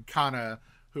feeding Kana,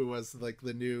 who was like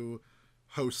the new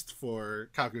host for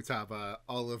Kagutaba,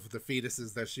 all of the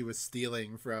fetuses that she was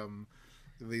stealing from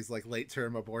these like late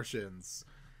term abortions.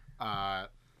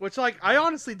 Which, like, I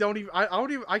honestly don't even.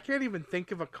 I can't even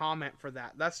think of a comment for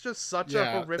that. That's just such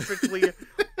a horrifically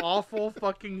awful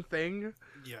fucking thing.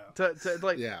 Yeah. To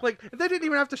like they didn't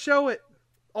even have to show it.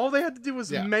 All they had to do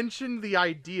was mention the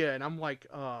idea, and I'm like,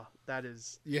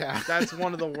 that's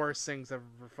one of the worst things I've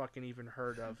ever fucking even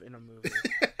heard of in a movie.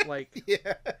 Like,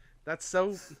 that's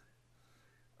so.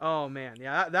 Oh man,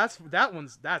 yeah, that's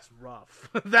rough.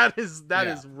 that is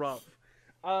rough.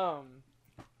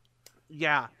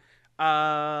 Yeah.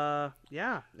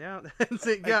 Yeah. That's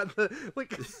it. Yeah, the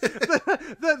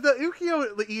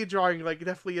ukiyo-e drawing like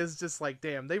definitely is just like,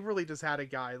 damn, they really just had a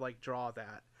guy like draw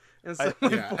that. And so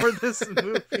for this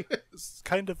movie, it's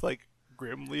kind of like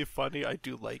grimly funny. I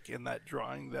do like in that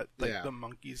drawing that like the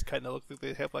monkeys kind of look like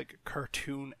they have like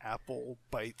cartoon apple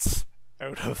bites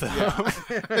out of them.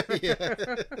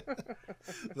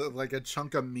 Like a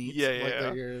chunk of meat.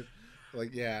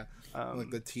 Like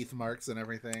the teeth marks and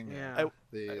everything. Yeah.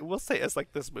 I will say, as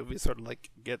like this movie sort of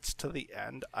like gets to the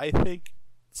end, I think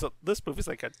so. This movie's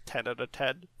like a 10 out of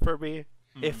 10 for me.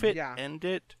 If it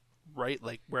ended right,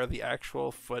 like where the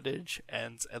actual footage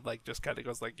ends, and like just kind of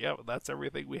goes like, yeah, well, that's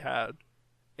everything we had,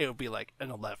 it would be like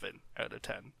an 11 out of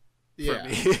 10 for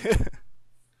me.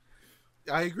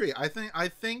 I agree. I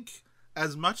think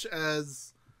as much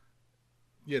as,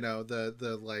 you know,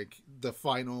 the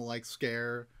final like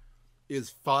scare is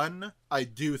fun, I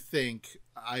do think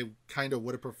I kind of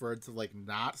would have preferred to like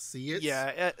not see it.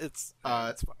 Yeah, it's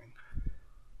fine.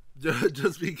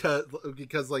 Just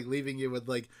because like leaving you with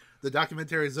like the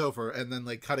documentary's over and then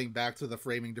like cutting back to the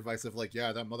framing device of like,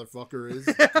 yeah, that motherfucker is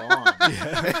gone.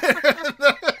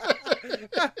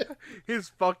 His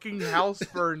fucking house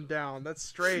burned down. That's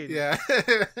strange. Yeah.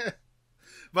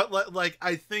 But like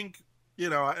I think, you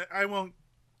know, I won't.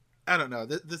 I don't know.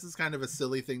 This is kind of a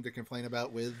silly thing to complain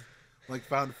about with like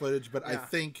found footage, but I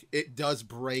think it does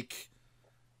break,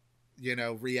 you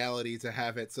know, reality to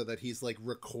have it so that he's like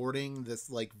recording this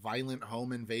like violent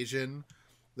home invasion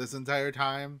this entire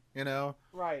time, you know?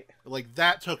 Right. Like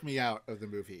that took me out of the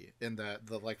movie in the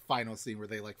like final scene where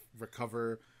they like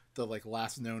recover the like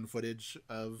last known footage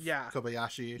of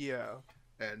Kobayashi. Yeah.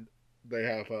 And they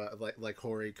have like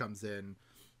Hori comes in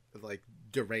like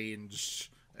deranged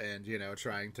and, you know,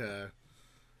 trying to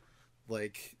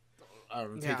like, I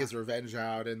don't know, take his revenge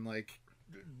out and like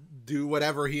do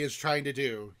whatever he is trying to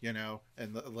do, you know,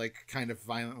 and like kind of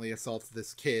violently assaults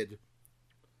this kid.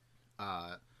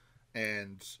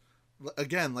 And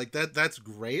again, like that's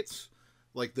great.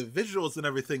 Like the visuals and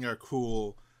everything are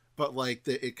cool, but like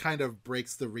it kind of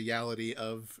breaks the reality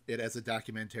of it as a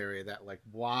documentary that like,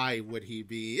 why would he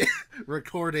be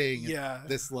recording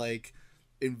this like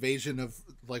invasion of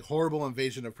like horrible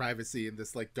invasion of privacy in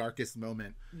this like darkest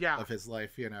moment of his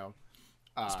life, you know?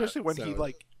 Especially when he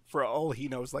like, for all he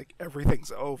knows, like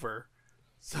everything's over.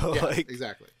 So like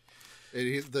exactly,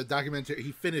 the documentary,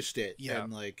 he finished it,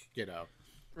 and like, you know,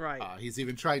 right. He's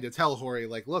even trying to tell Hori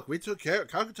like, look, we took care of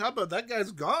Kagutaba. That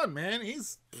guy's gone, man.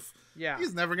 He's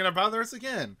never gonna bother us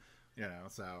again, you know.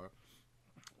 So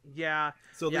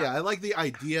I like the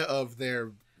idea of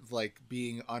there like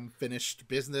being unfinished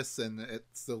business and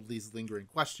it's still these lingering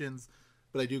questions,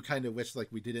 but I do kind of wish like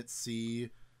we didn't see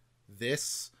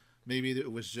this. Maybe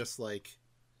it was just like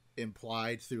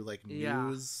implied through like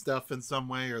news stuff in some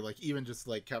way, or like even just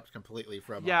like kept completely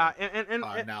from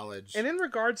and knowledge. And in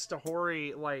regards to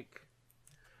Hori, like,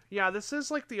 Yeah, this is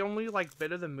like the only like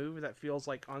bit of the movie that feels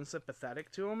like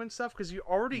unsympathetic to him and stuff, because you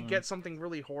already get something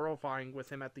really horrifying with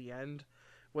him at the end,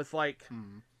 with like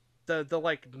the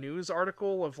like news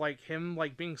article of like him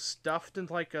like being stuffed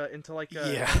into like a like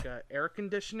a air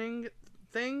conditioning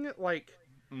thing, like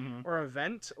or a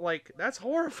vent. Like that's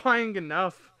horrifying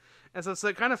enough, and so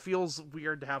it kind of feels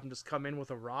weird to have him just come in with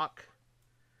a rock,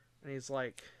 and he's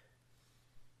like,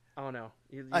 I don't know.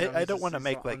 I don't want to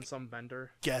make like some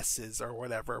bender guesses or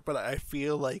whatever, but I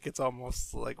feel like it's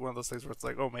almost like one of those things where it's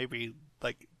like, oh, maybe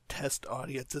like test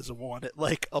audiences want it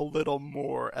like a little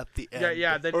more at the end.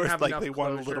 Yeah, they didn't or have like enough they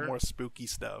want a little closure. more spooky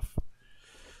stuff.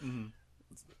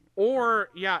 Or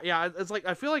yeah, it's like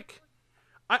I feel like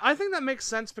I think that makes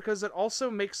sense because it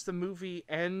also makes the movie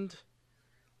end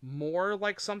more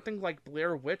like something like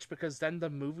Blair Witch, because then the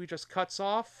movie just cuts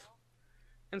off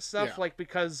and stuff, like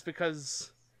because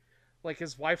like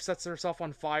his wife sets herself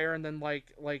on fire, and then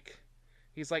like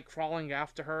he's like crawling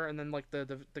after her, and then like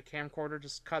the camcorder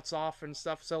just cuts off and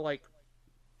stuff. So like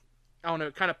I don't know,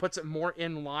 it kind of puts it more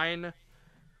in line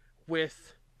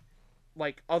with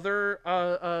like other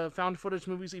found footage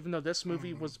movies, even though this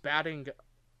movie was batting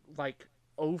like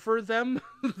over them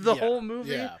the whole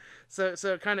movie. Yeah. So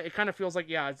it kind of feels like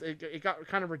it got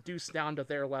kind of reduced down to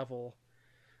their level.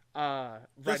 Right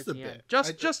Just at a the bit.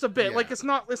 end. Just a bit. Yeah. Like it's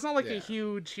not like Yeah. a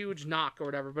huge knock or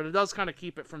whatever, but it does kind of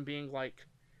keep it from being like,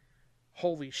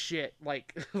 holy shit,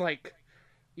 like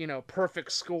you know,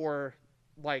 perfect score,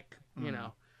 like you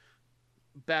know,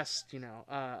 best, you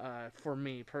know, for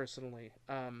me personally.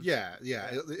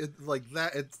 It like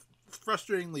that. It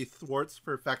frustratingly thwarts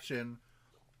perfection,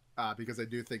 because I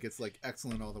do think it's like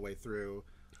excellent all the way through.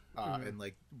 And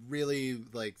like really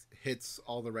like hits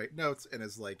all the right notes and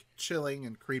is like chilling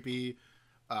and creepy,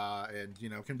 and you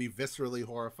know, can be viscerally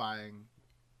horrifying,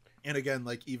 and again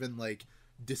like even like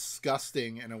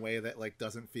disgusting in a way that like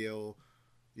doesn't feel,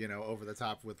 you know, over the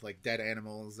top with like dead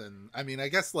animals. And I mean, I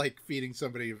guess like feeding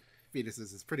somebody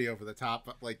fetuses is pretty over the top,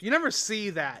 but like you never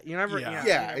see that. You never.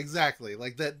 Yeah, exactly.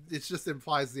 Like that. It just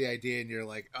implies the idea, and you're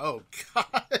like, oh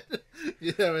god,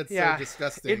 you know, it's so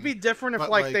disgusting. It'd be different if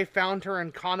But, like they found her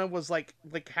and Kana was like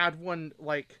had one,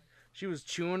 like she was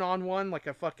chewing on one like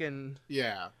a fucking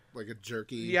like a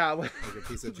jerky. Yeah, like a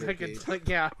piece of jerky.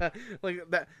 like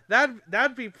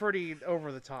that'd be pretty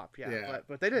over the top. Yeah.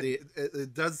 But they did.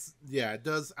 It does. Yeah, it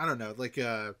does. I don't know. Like,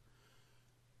 have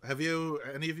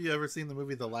any of you ever seen the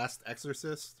movie The Last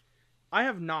Exorcist? I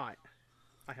have not.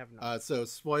 So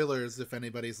spoilers if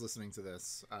anybody's listening to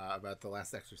this about The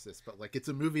Last Exorcist, but like it's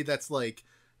a movie that's like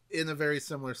in a very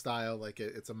similar style. Like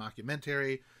it's a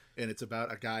mockumentary, and it's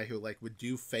about a guy who like would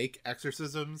do fake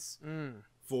exorcisms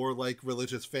for like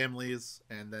religious families,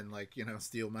 and then like, you know,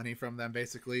 steal money from them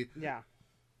basically. Yeah.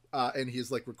 And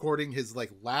he's like recording his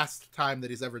like last time that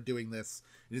he's ever doing this,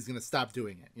 and he's gonna stop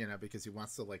doing it, you know, because he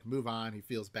wants to like move on. He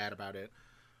feels bad about it,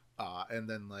 and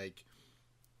then like,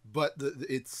 but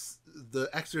it's the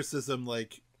exorcism,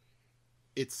 like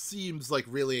it seems like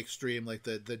really extreme, like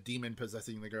the demon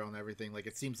possessing the girl and everything. Like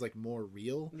it seems like more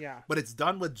real, but it's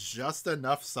done with just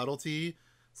enough subtlety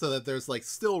so that there's like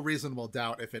still reasonable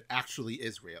doubt if it actually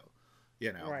is real,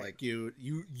 you know. Like you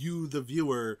the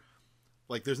viewer,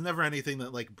 like there's never anything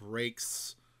that like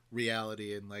breaks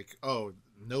reality and like, oh,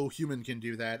 no human can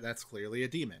do that, that's clearly a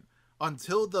demon,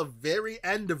 until the very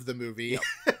end of the movie.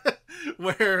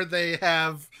 Where they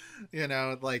have, you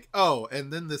know, like, oh,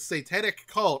 and then the satanic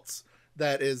cult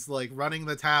that is like running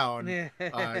the town,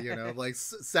 you know, like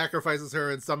sacrifices her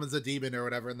and summons a demon or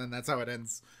whatever, and then that's how it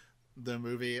ends the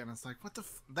movie. And it's like, what the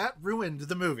that ruined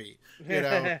the movie, you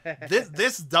know.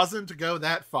 this doesn't go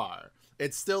that far.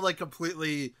 It's still like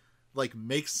completely like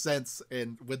makes sense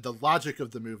and with the logic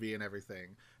of the movie and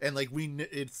everything, and like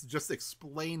it's just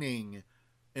explaining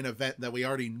an event that we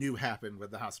already knew happened with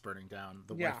the house burning down,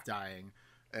 the wife dying,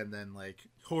 and then like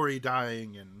Hori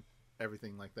dying and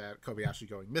everything like that, Kobayashi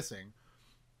going missing.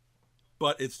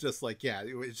 But it's just like,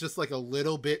 it's just like a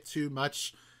little bit too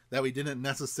much that we didn't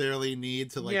necessarily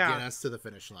need to like get us to the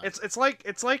finish line. It's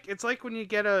like when you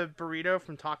get a burrito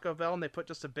from Taco Bell and they put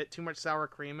just a bit too much sour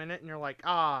cream in it, and you're like,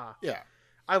 I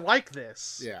like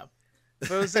this.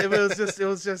 It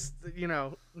was just, you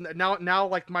know, now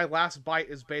like my last bite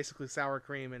is basically sour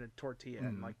cream and a tortilla,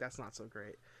 and like that's not so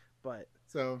great. But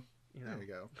so, you know, there we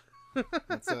go.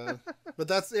 But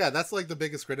that's like the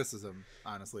biggest criticism,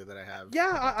 honestly, that I have.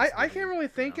 I can't really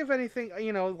think of anything,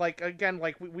 you know, like again,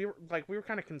 like we were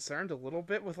kind of concerned a little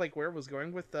bit with like where it was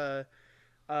going with the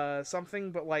something,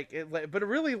 but like it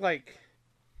really like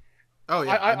Oh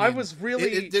yeah, I mean, was really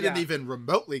it didn't yeah. even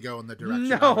remotely go in the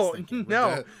direction I was thinking with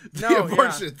no, the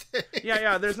abortion thing.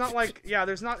 Yeah, there's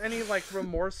not any like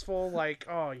remorseful like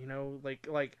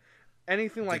like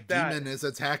anything like the that. demon is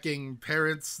attacking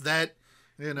parents that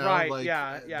Right, like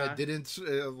yeah. that didn't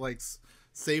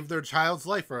save their child's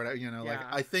life or like Yeah.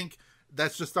 I think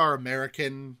that's just our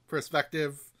American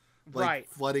perspective, like Right.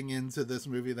 flooding into this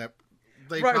movie that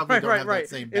they probably don't have that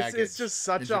same baggage. It's just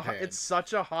such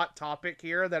a hot topic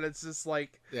here that it's just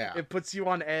like it puts you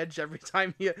on edge every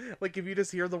time you like if you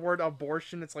just hear the word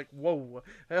abortion, it's like whoa,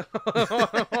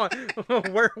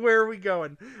 where are we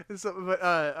going? So,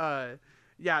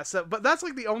 but that's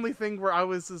like the only thing where I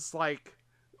was just like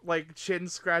chin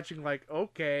scratching, like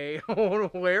okay,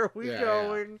 where are we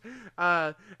going?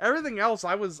 Everything else,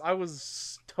 I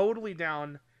was totally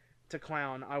down to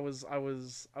clown. I was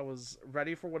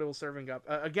ready for what it was serving up.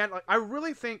 Again, like, I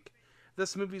really think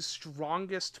this movie's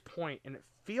strongest point, and it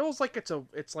feels like this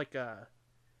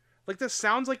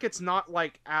sounds like it's not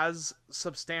like as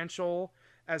substantial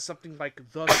as something like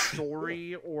the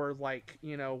story or like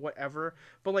whatever,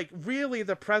 but like really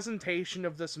the presentation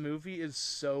of this movie is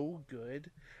so good.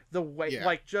 The way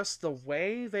like just the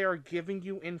way they are giving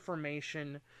you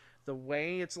information, the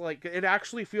way it's like it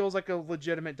actually feels like a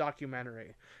legitimate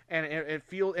documentary, and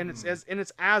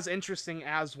it's as interesting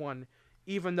as one,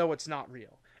 even though it's not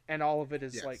real, and all of it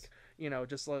is like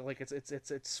just like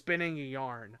it's spinning a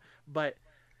yarn. But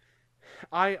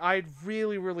I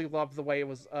really love the way it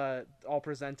was all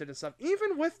presented and stuff,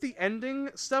 even with the ending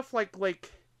stuff like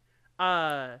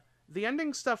the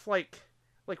ending stuff like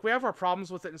we have our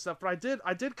problems with it and stuff, but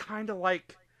I did kind of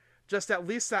like just at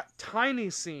least that tiny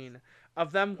scene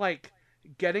of them like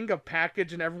getting a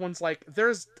package and everyone's like,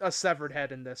 there's a severed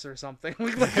head in this or something.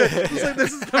 Like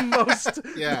this is the most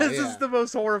is the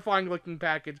most horrifying looking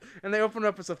package, and they open it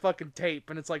up as a fucking tape,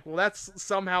 and it's like, well, that's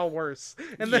somehow worse.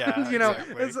 And then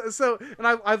exactly. So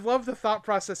I love the thought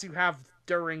process you have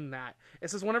during that.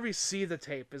 It's just whenever you see the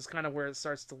tape is kind of where it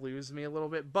starts to lose me a little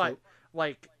bit, but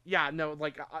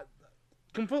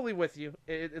completely with you.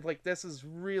 It like this is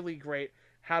really great.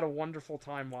 Had a wonderful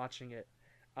time watching it.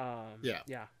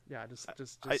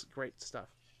 Just great stuff.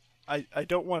 I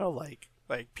don't want to like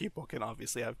people can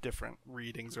obviously have different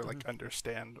readings or like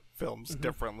understand films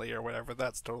differently or whatever.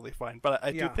 That's totally fine. But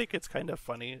I do think it's kind of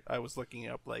funny. I was looking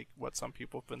up like what some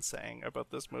people have been saying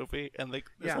about this movie, and like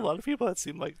there's a lot of people that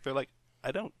seem like they're like,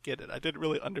 I don't get it. I didn't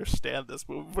really understand this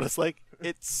movie, but it's like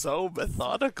it's so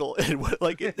methodical and what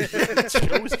like it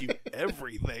shows you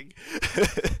everything.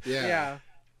 Yeah,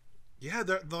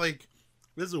 they're like,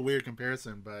 this is a weird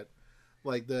comparison, but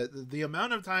like the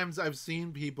amount of times I've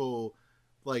seen people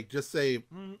like just say,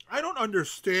 I don't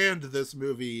understand this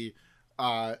movie.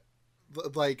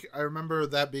 Like I remember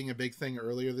that being a big thing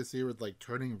earlier this year with like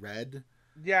Turning Red.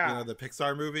 Yeah, the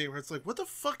Pixar movie where it's like, what the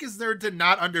fuck is there to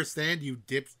not understand, you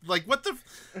dip? Like, what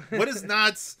is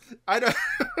not? I don't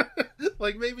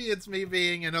like. Maybe it's me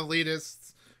being an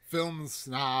elitist film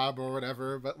snob or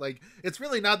whatever, but like, it's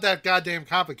really not that goddamn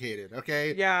complicated.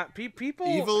 Okay. Yeah, people.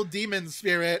 Evil demon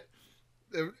spirit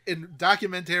in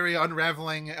documentary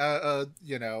unraveling.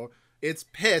 It's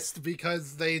pissed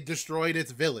because they destroyed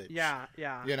its village. Yeah.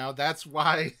 That's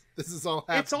why this is all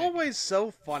happening. It's always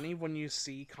so funny when you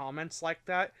see comments like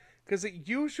that, because it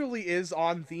usually is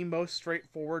on the most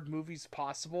straightforward movies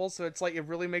possible. So it's like it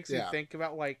really makes you think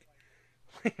about like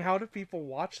how do people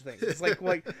watch things? Like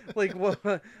what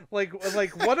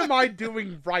am I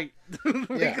doing right? And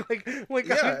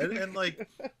like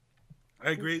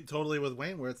I agree totally with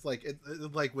Wayne, where it's like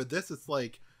like with this, it's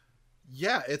like.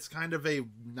 Yeah, it's kind of a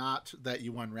knot that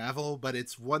you unravel, but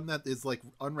it's one that is like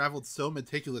unraveled so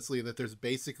meticulously that there's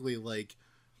basically like,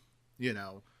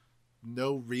 no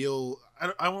real. I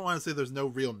don't want to say there's no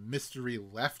real mystery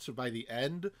left by the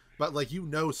end, but like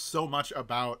so much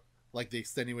about like the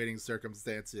extenuating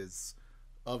circumstances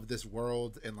of this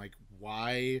world and like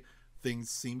why things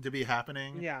seem to be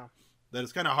happening. Yeah, that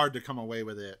it's kind of hard to come away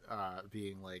with it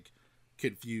being like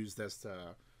confused as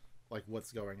to. Like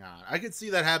what's going on. I could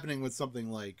see that happening with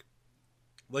something like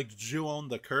Ju-on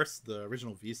the Curse, the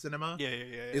original V Cinema. Yeah.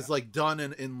 Is like done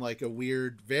in like a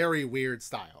weird, very weird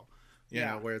style. You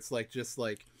know, where it's like just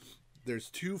like there's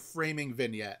two framing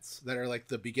vignettes that are like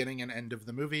the beginning and end of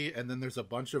the movie, and then there's a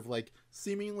bunch of like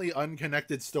seemingly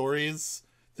unconnected stories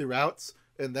throughout,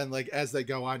 and then like as they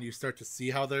go on you start to see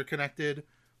how they're connected.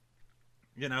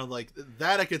 Like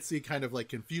that I could see kind of like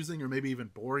confusing or maybe even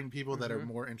boring people that are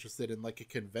more interested in like a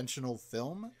conventional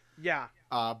film. Yeah.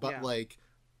 Like,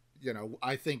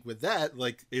 I think with that,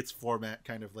 like its format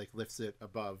kind of like lifts it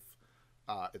above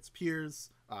its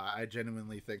peers. I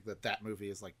genuinely think that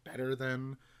movie is like better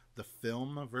than the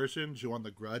film version, Ju-on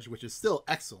the Grudge, which is still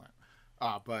excellent.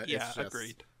 But Yeah, it's just,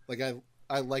 agreed. Like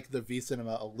I like the V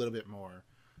Cinema a little bit more,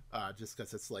 just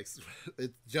because it's like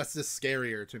it's just as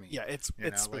scarier to me. Yeah, it's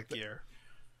spookier.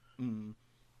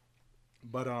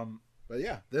 But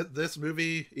yeah, this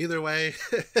movie, either way,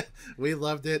 we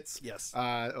loved it. Yes.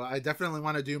 I definitely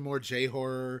want to do more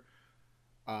J-horror,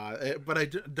 but I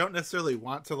don't necessarily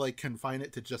want to like confine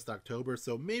it to just October.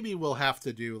 So maybe we'll have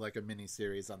to do like a mini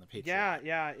series on the Patreon.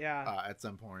 Yeah. At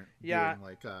some point. Yeah. Doing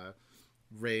like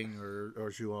Ring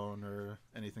or Ju-on or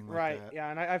anything like Right. that. Yeah,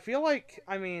 and I feel like,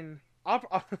 I mean,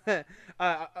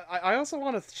 I also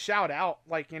want to shout out,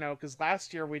 like, you know, because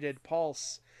last year we did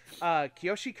Pulse.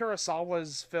 Kiyoshi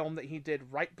Kurosawa's film that he did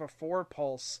right before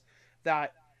Pulse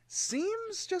that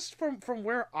seems, just from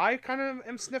where I kind of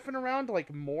am sniffing around,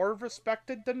 like more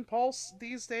respected than Pulse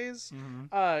these days.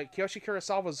 Kiyoshi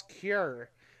Kurosawa's Cure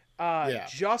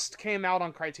just came out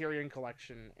on Criterion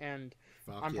Collection, and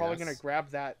I'm probably going to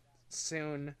grab that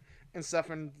soon and stuff,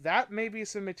 and that may be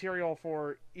some material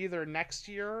for either next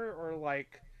year or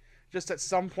like just at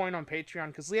some point on Patreon,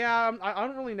 because I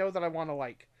don't really know that I want to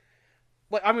like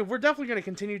I mean, we're definitely going to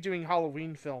continue doing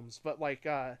Halloween films, but like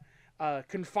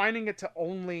confining it to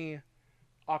only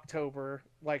October,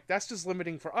 like that's just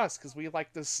limiting for us because we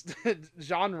like this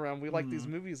genre and we like these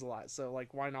movies a lot, so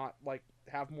like why not like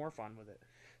have more fun with it?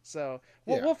 So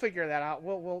we'll figure that out.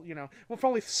 We'll you know, we'll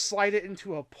probably slide it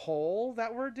into a poll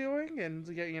that we're doing, and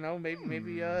you know, maybe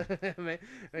maybe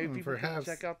people can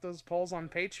check out those polls on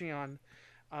Patreon.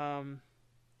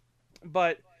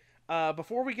 But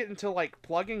before we get into like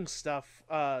plugging stuff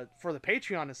for the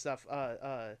Patreon and stuff,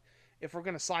 if we're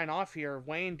gonna sign off here,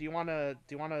 Wayne, do you wanna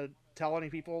tell any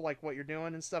people like what you're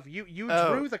doing and stuff? You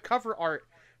drew the cover art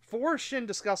for Shin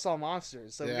Discuss All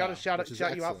Monsters, so we got to shout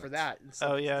you out for that.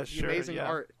 Oh yeah, sure. Amazing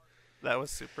art. That was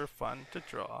super fun to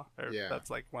draw. That's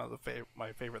like one of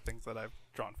my favorite things that I've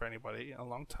drawn for anybody in a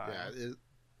long time. Yeah,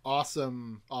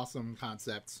 awesome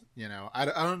concept. You know, I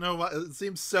don't know what it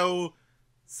seems so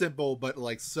simple, but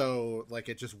like so like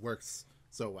it just works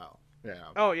so well. Yeah.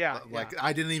 Oh yeah. Like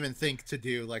I didn't even think to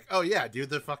do like, oh yeah, do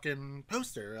the fucking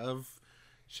poster of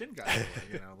Shin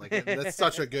Godzilla. You know, like that's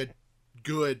such a good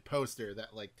poster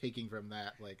that like taking from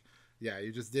that, like, yeah,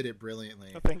 you just did it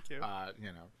brilliantly. Oh, thank you.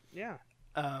 You know. Yeah.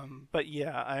 But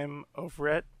yeah, I'm over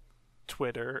at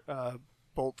Twitter,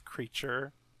 Bolt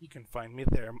Creature. You can find me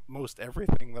there. Most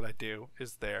everything that I do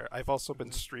is there. I've also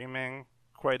been streaming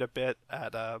quite a bit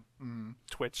at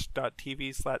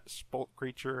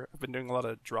twitch.tv/BoltCreature. I've been doing a lot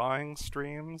of drawing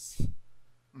streams.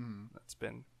 That's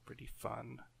been pretty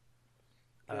fun.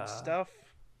 Good stuff.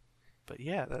 But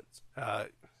yeah, that's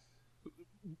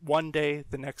one day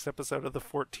the next episode of the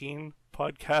 14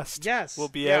 podcast will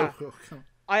be out.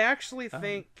 I actually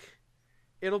think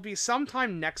it'll be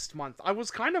sometime next month. I was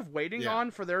kind of waiting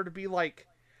on for there to be like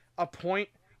a point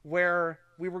where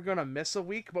we were gonna miss a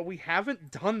week, but we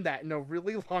haven't done that in a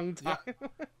really long time.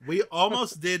 We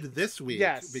almost did this week,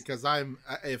 because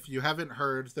if you haven't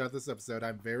heard throughout this episode,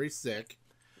 I'm very sick,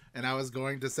 and I was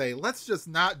going to say let's just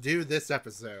not do this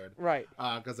episode, right?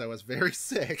 Because I was very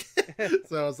sick,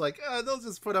 so I was like, they'll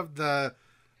just put up the,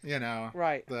 you know,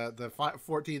 right, the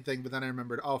 14 thing. But then I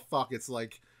remembered, oh fuck, it's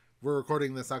like we're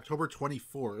recording this October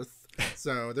 24th,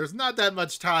 so there's not that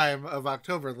much time of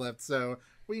October left, so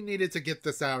we needed to get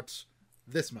this out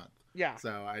this month. Yeah.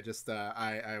 So I just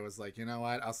I was like, you know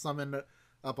what? I'll summon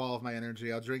up all of my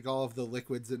energy. I'll drink all of the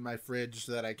liquids in my fridge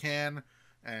that I can,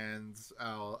 and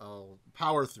I'll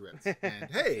power through it.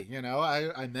 And hey, you know,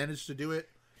 I managed to do it.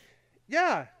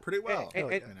 Yeah. Pretty well.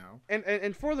 And, you know.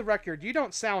 And for the record, you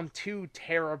don't sound too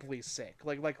terribly sick.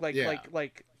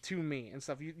 Like to me and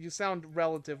stuff. You sound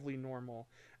relatively normal.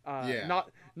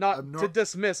 Not to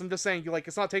dismiss. I'm just saying, like,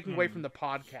 it's not taking away from the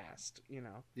podcast, you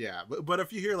know. Yeah, but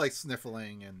if you hear like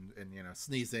sniffling and you know,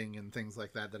 sneezing and things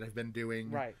like that I've been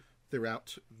doing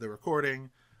throughout the recording,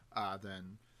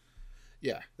 then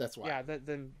yeah, that's why. Yeah,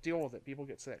 then deal with it. People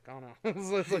get sick. I don't know.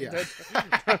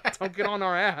 Don't get on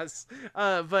our ass.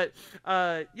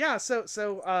 Yeah. So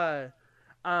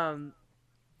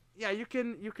yeah, you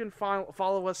can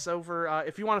follow us over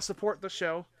if you want to support the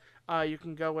show. You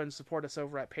can go and support us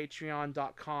over at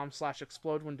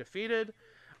patreon.com/explodewhendefeated.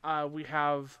 We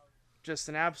have just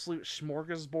an absolute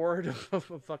smorgasbord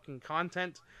of fucking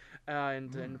content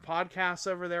and podcasts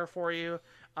over there for you.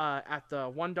 At the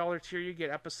 $1 tier, you get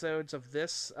episodes of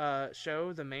this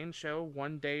show, the main show,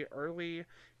 1 day early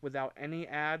without any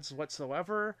ads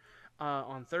whatsoever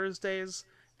on Thursdays.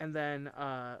 And then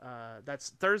that's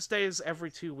Thursdays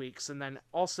every 2 weeks. And then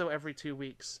also every 2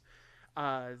 weeks,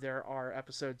 there are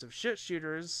episodes of Shit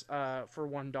Shooters for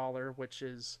 $1, which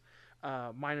is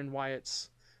mine and Wyatt's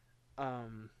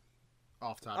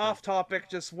off topic,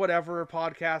 just whatever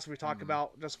podcast we talk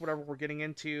about, just whatever we're getting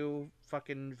into,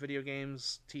 fucking video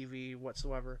games, TV,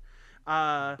 whatsoever.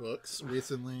 Books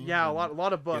recently. Yeah, a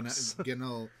lot of books. Getting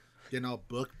all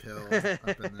book pilled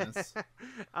up in this.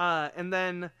 And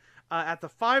then at the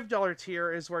 $5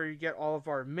 tier is where you get all of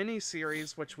our mini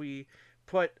series, which we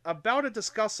put about a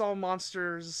Discuss All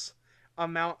Monsters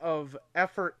amount of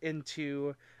effort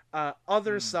into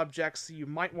other subjects you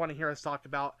might want to hear us talk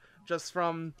about, just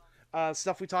from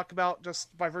stuff we talk about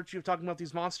just by virtue of talking about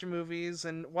these monster movies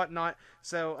and whatnot.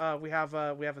 So we have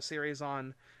a series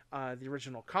on the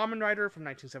original Kamen Rider from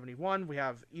 1971. We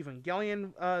have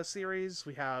Evangelion series.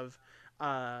 We have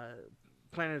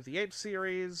Planet of the Apes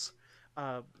series.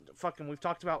 We've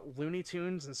talked about Looney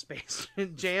Tunes and Space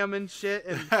Jam and shit,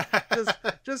 and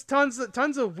just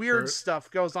tons of weird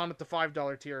stuff goes on at the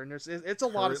 $5 tier, and it's a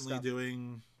lot of stuff. Currently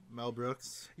doing Mel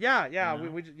Brooks. Yeah,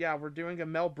 we're doing a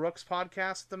Mel Brooks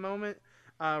podcast at the moment.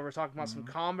 We're talking about some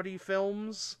comedy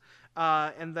films,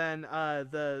 and then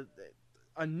a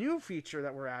new feature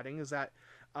that we're adding is that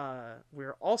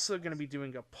we're also going to be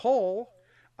doing a poll,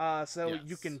 so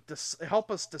you can help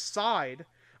us decide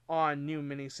on new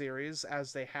miniseries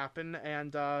as they happen.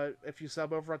 And if you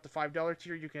sub over at the $5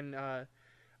 tier, you can.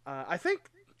 I think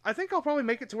I'll probably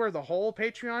make it to where the whole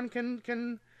Patreon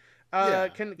can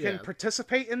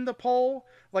participate in the poll.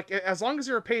 Like, as long as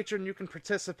you're a patron, you can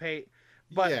participate.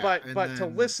 But to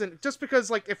listen, just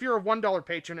because, like, if you're a $1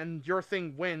 patron and your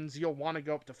thing wins, you'll want to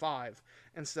go up to $5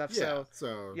 and stuff. So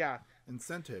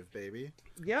incentive, baby.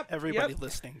 Yep. Everybody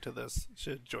listening to this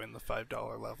should join the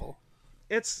 $5 level.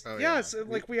 It's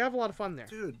like we have a lot of fun there,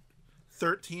 dude.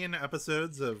 13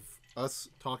 episodes of us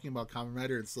talking about Kamen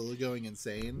Rider and slowly going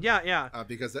insane. Yeah.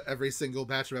 Because every single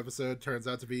batch of episode turns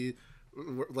out to be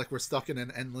like we're stuck in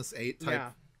an endless 8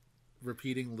 type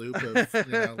repeating loop of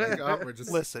we're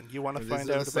just listen. You want to find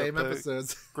out the same about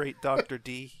episodes. The great Dr.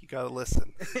 D? You gotta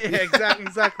listen.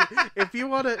 Exactly. If you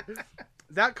want to.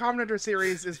 That Kamen Rider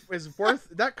series is worth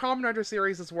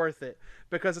it,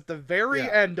 because at the very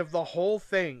end of the whole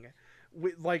thing,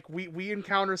 we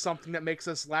encounter something that makes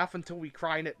us laugh until we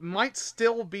cry, and it might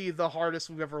still be the hardest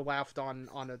we've ever laughed on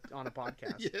a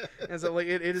podcast. And so, like,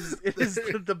 it is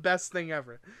the best thing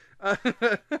ever.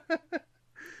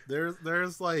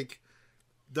 There's like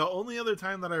the only other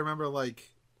time that I remember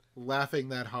like laughing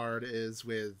that hard is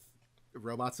with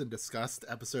Robots in Disgust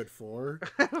episode 4,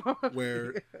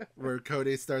 where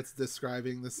Cody starts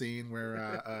describing the scene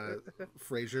where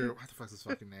Frasier, what the fuck's his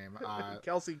fucking name?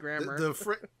 Kelsey Grammer.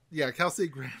 Kelsey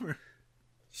Grammer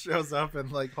shows up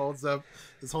and like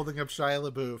is holding up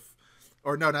Shia LaBeouf,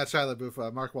 or no, not Shia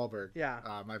LaBeouf, Mark Wahlberg.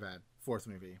 My bad. 4th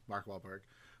movie, Mark Wahlberg.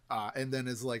 And then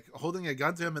is like holding a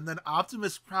gun to him, and then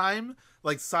Optimus Prime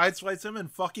like sideswipes him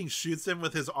and fucking shoots him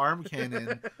with his arm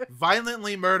cannon,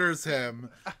 violently murders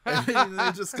him, and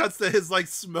it just cuts to his like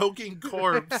smoking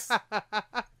corpse.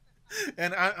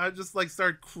 And I just like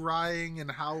start crying and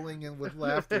howling and with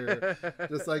laughter,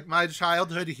 just like my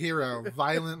childhood hero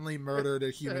violently murdered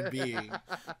a human being.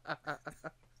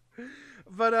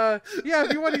 But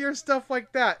if you want to hear stuff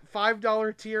like that,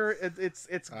 $5 tier,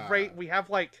 it's great. We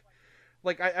have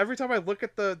every time I look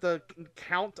at the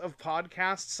count of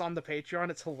podcasts on the Patreon,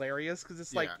 it's hilarious because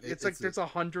it's there's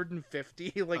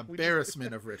 150. Like,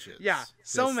 embarrassment of riches. Yeah,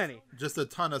 so many. Just a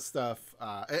ton of stuff.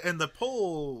 And the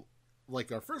poll, like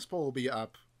our first poll, will be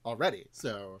up already.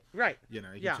 So you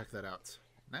can check that out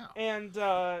now. And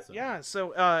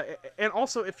and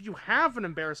also, if you have an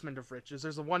embarrassment of riches,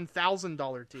 there's a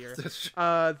 $1,000 tier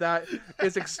that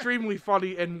is extremely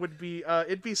funny and would be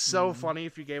it'd be so funny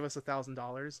if you gave us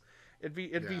 $1,000. It'd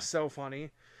be so funny.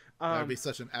 That would be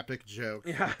such an epic joke.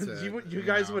 Yeah, you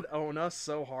guys would own us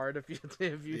so hard if you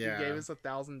gave us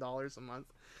 $1,000 a month.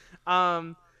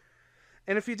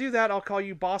 And if you do that, I'll call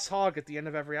you Boss Hog at the end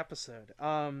of every episode.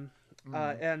 Again,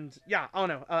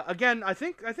 I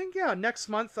think next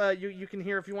month you can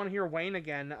hear, if you want to hear Wayne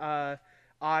again. I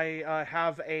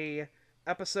have a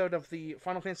episode of the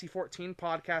Final Fantasy XIV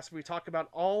podcast where we talk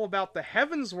all about the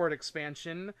Heavensward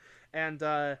expansion. And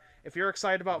if you're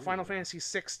excited about Final Fantasy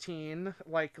 16,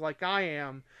 like I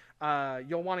am,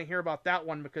 you'll want to hear about that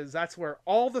one, because that's where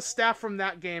all the staff from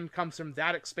that game comes from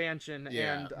that expansion.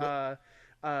 Yeah,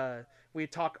 and we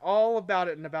talk all about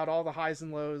it and about all the highs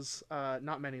and lows.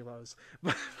 Not many lows,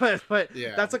 but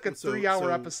yeah, that's like a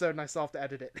 3-hour episode, and I still have to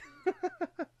edit it.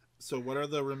 So what are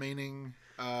the remaining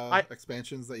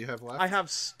expansions that you have left? I have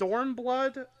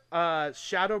Stormblood,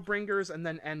 Shadowbringers, and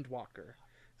then Endwalker.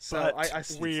 So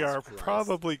we are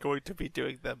probably going to be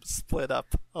doing them split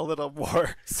up a little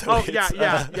more. So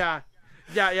The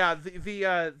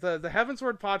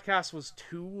Heavensward podcast was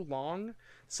too long,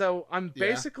 So I'm Yeah.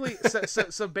 basically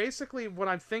so basically what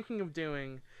I'm thinking of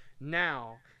doing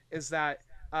now is that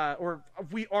or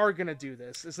we are gonna do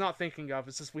this. It's not thinking of.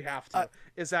 It's just we have to.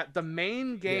 Is that the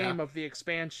main game of the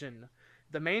expansion,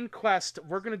 the main quest?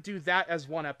 We're gonna do that as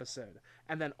one episode,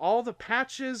 and then all the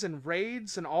patches and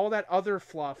raids and all that other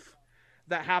fluff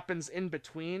that happens in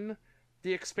between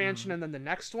the expansion and then the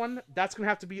next one. That's gonna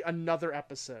have to be another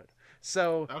episode.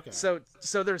 So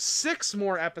so there's 6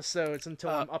 more episodes until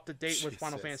I'm up to date with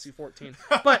Final Fantasy 14.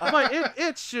 But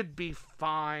it should be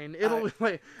fine. It'll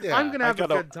I'm gonna have a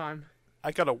good time.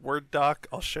 I got a Word doc.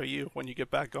 I'll show you when you get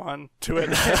back on to it.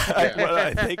 What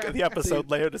I think the episode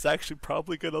layout is actually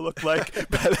probably gonna look like.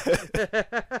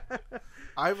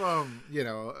 I've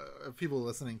people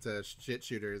listening to Shit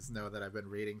Shooters know that I've been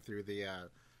reading through the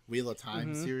Wheel of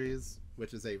Time series,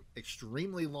 which is a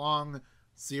extremely long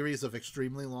series of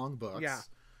extremely long books. Yeah.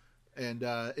 And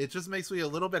it just makes me a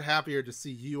little bit happier to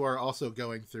see you are also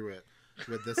going through it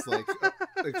with this like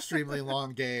extremely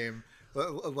long game.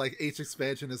 Like each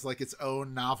expansion is like its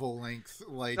own novel length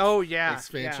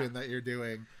expansion that you're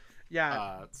doing.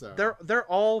 Yeah. So they're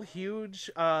all huge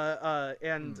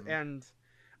and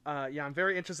I'm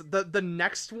very interested. The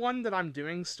next one that I'm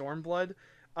doing, Stormblood,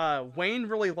 Wayne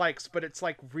really likes, but it's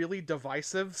like really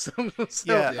divisive. So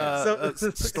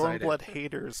Stormblood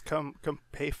haters, come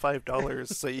pay $5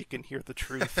 so you can hear the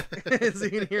truth. So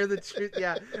you can hear the truth.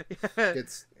 Yeah.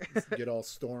 Get all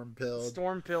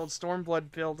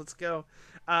stormblood pilled. Let's go.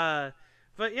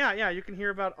 But yeah, you can hear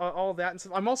about all that and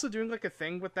stuff. I'm also doing like a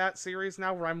thing with that series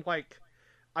now where I'm like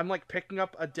picking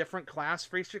up a different class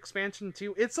for each expansion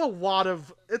too. It's a lot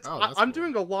of I'm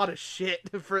doing a lot of shit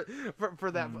for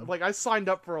that. Like I signed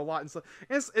up for a lot and stuff.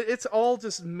 It's all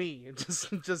just me,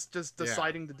 just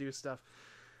deciding to do stuff.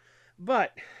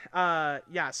 But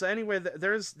so anyway,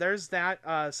 there's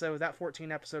that. So that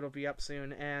 14 episode will be up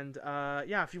soon, and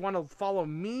if you want to follow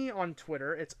me on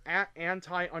Twitter, it's at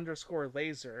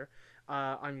 @anti_laser.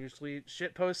 I'm usually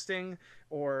shit posting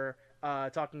or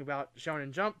talking about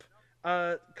Shonen Jump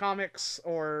comics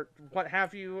or what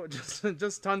have you,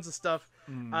 just tons of stuff.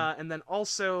 And then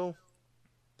also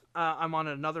I'm on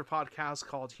another podcast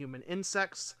called Human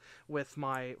Insects with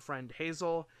my friend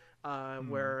Hazel,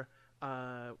 where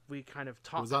we kind of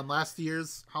talk. It was on last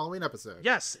year's Halloween episode.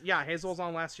 Yes, yeah, Hazel's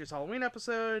on last year's Halloween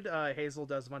episode. Hazel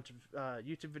does a bunch of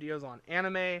YouTube videos on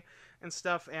anime and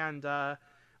stuff, and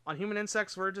on Human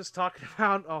Insects we're just talking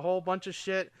about a whole bunch of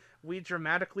shit. We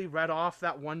dramatically read off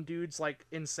that one dude's like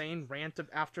insane rant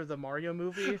after the Mario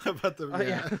movie about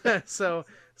the so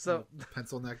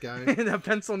pencil neck guy, the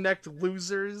pencil necked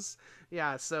losers.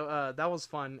 Yeah, so that was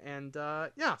fun, and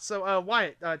so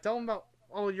Wyatt, tell them about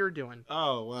all you're doing.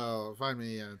 Oh well, find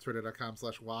me on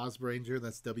twitter.com/WazRanger.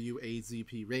 That's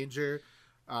WAZP Ranger.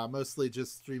 Mostly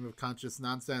just stream of conscious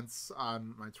nonsense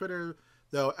on my Twitter.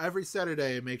 Though every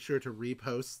Saturday, make sure to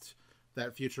repost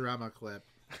that Futurama clip.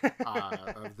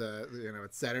 Of the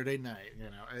it's Saturday night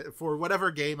for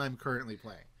whatever game I'm currently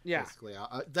playing. Basically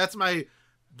that's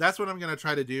what I'm gonna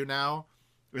try to do now,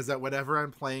 is that whenever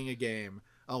I'm playing a game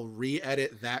I'll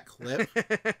re-edit that clip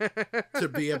to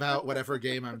be about whatever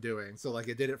game I'm doing. So like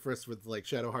I did it first with like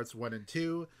Shadow Hearts 1 and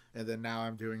 2, and then now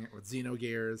I'm doing it with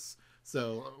Xenogears.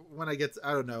 So when I get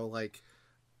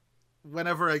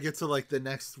whenever I get to like the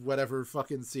next whatever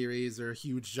fucking series or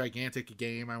huge gigantic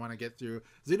game I want to get through,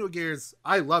 Xenogears,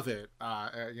 I love it,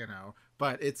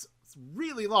 but it's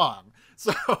really long,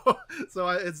 so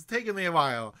it's taken me a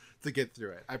while to get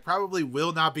through it. I probably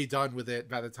will not be done with it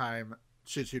by the time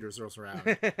Shit Shooters rolls around.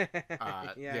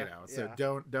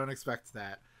 Don't expect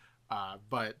that.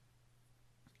 But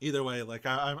either way, like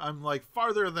I'm like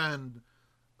farther than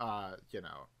I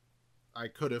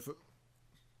could have.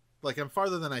 Like, I'm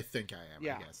farther than I think I am,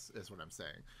 I guess, is what I'm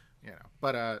saying.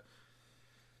 But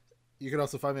you can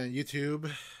also find me on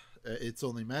YouTube. It's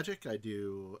Only Magic. I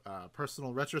do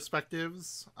personal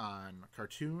retrospectives on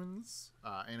cartoons,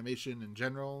 animation in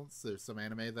general. So there's some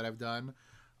anime that I've done.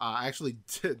 I actually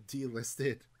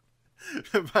delisted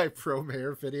my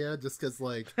Promare video just because,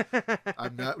 like,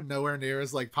 I'm nowhere near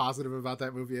as, like, positive about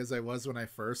that movie as I was when I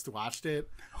first watched it.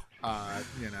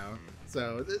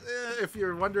 So if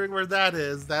you're wondering where that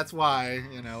is, that's why,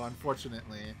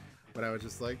 unfortunately. But I was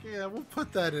just like, yeah, we'll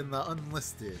put that in the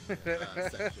unlisted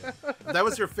section. If that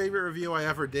was your favorite review I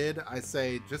ever did, I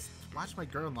say just watch my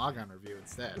Gurren Lagann review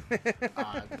instead.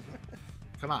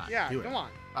 Come on. Yeah, come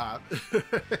on.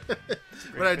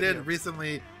 What I did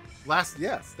recently,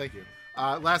 thank you.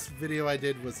 Last video I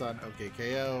did was on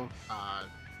OKKO.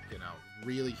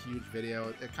 Really huge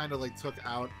video. It kind of like took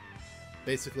out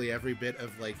basically every bit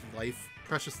of like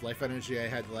precious life energy I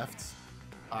had left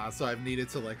So I've needed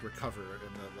to like recover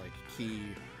in the like key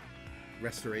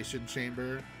restoration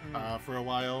chamber for a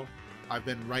while. I've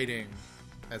been writing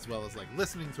as well as like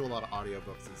listening to a lot of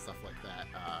audiobooks and stuff like that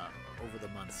over the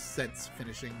months since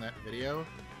finishing that video,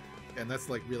 and that's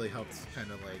like really helped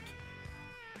kind of like,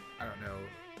 I don't know,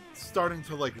 starting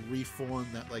to like reform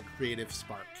that like creative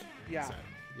spark inside,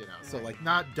 you know. So like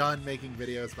not done making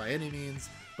videos by any means,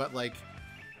 but like,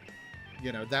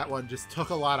 you know, that one just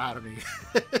took a lot out of me.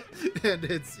 And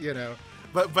it's, you know,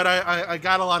 but I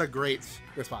got a lot of great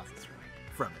responses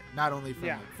from it, not only from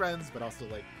like friends but also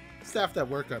like staff that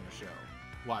work on the show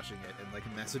watching it and like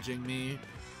messaging me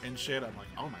and shit. I'm like,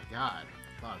 oh my god,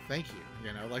 wow, thank you,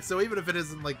 you know. Like, so even if it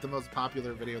isn't like the most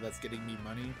popular video that's getting me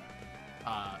money,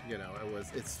 you know,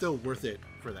 it's still worth it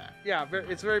for that. Yeah,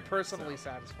 it's very personally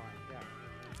satisfying.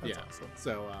 That's awesome.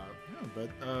 So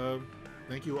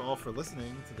thank you all for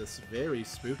listening to this very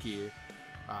spooky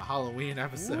Halloween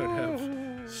episode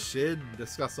of Shin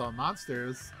Discuss All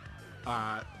Monsters.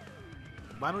 Why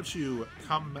don't you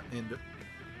come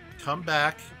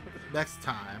back next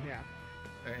time?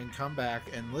 And come back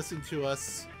and listen to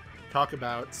us talk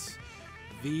about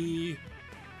the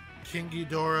King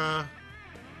Ghidorah.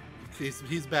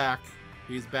 He's back.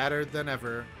 He's badder than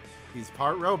ever. He's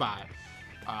part robot.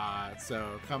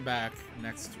 So come back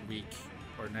next week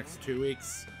or next 2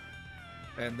 weeks,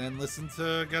 and then listen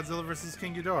to Godzilla vs.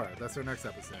 King Ghidorah. That's our next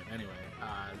episode. Anyway,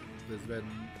 there's been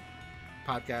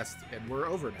podcast, and we're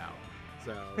over now.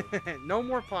 So no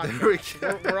more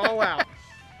podcast. We're all out.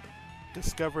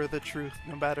 Discover the truth,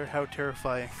 no matter how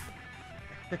terrifying.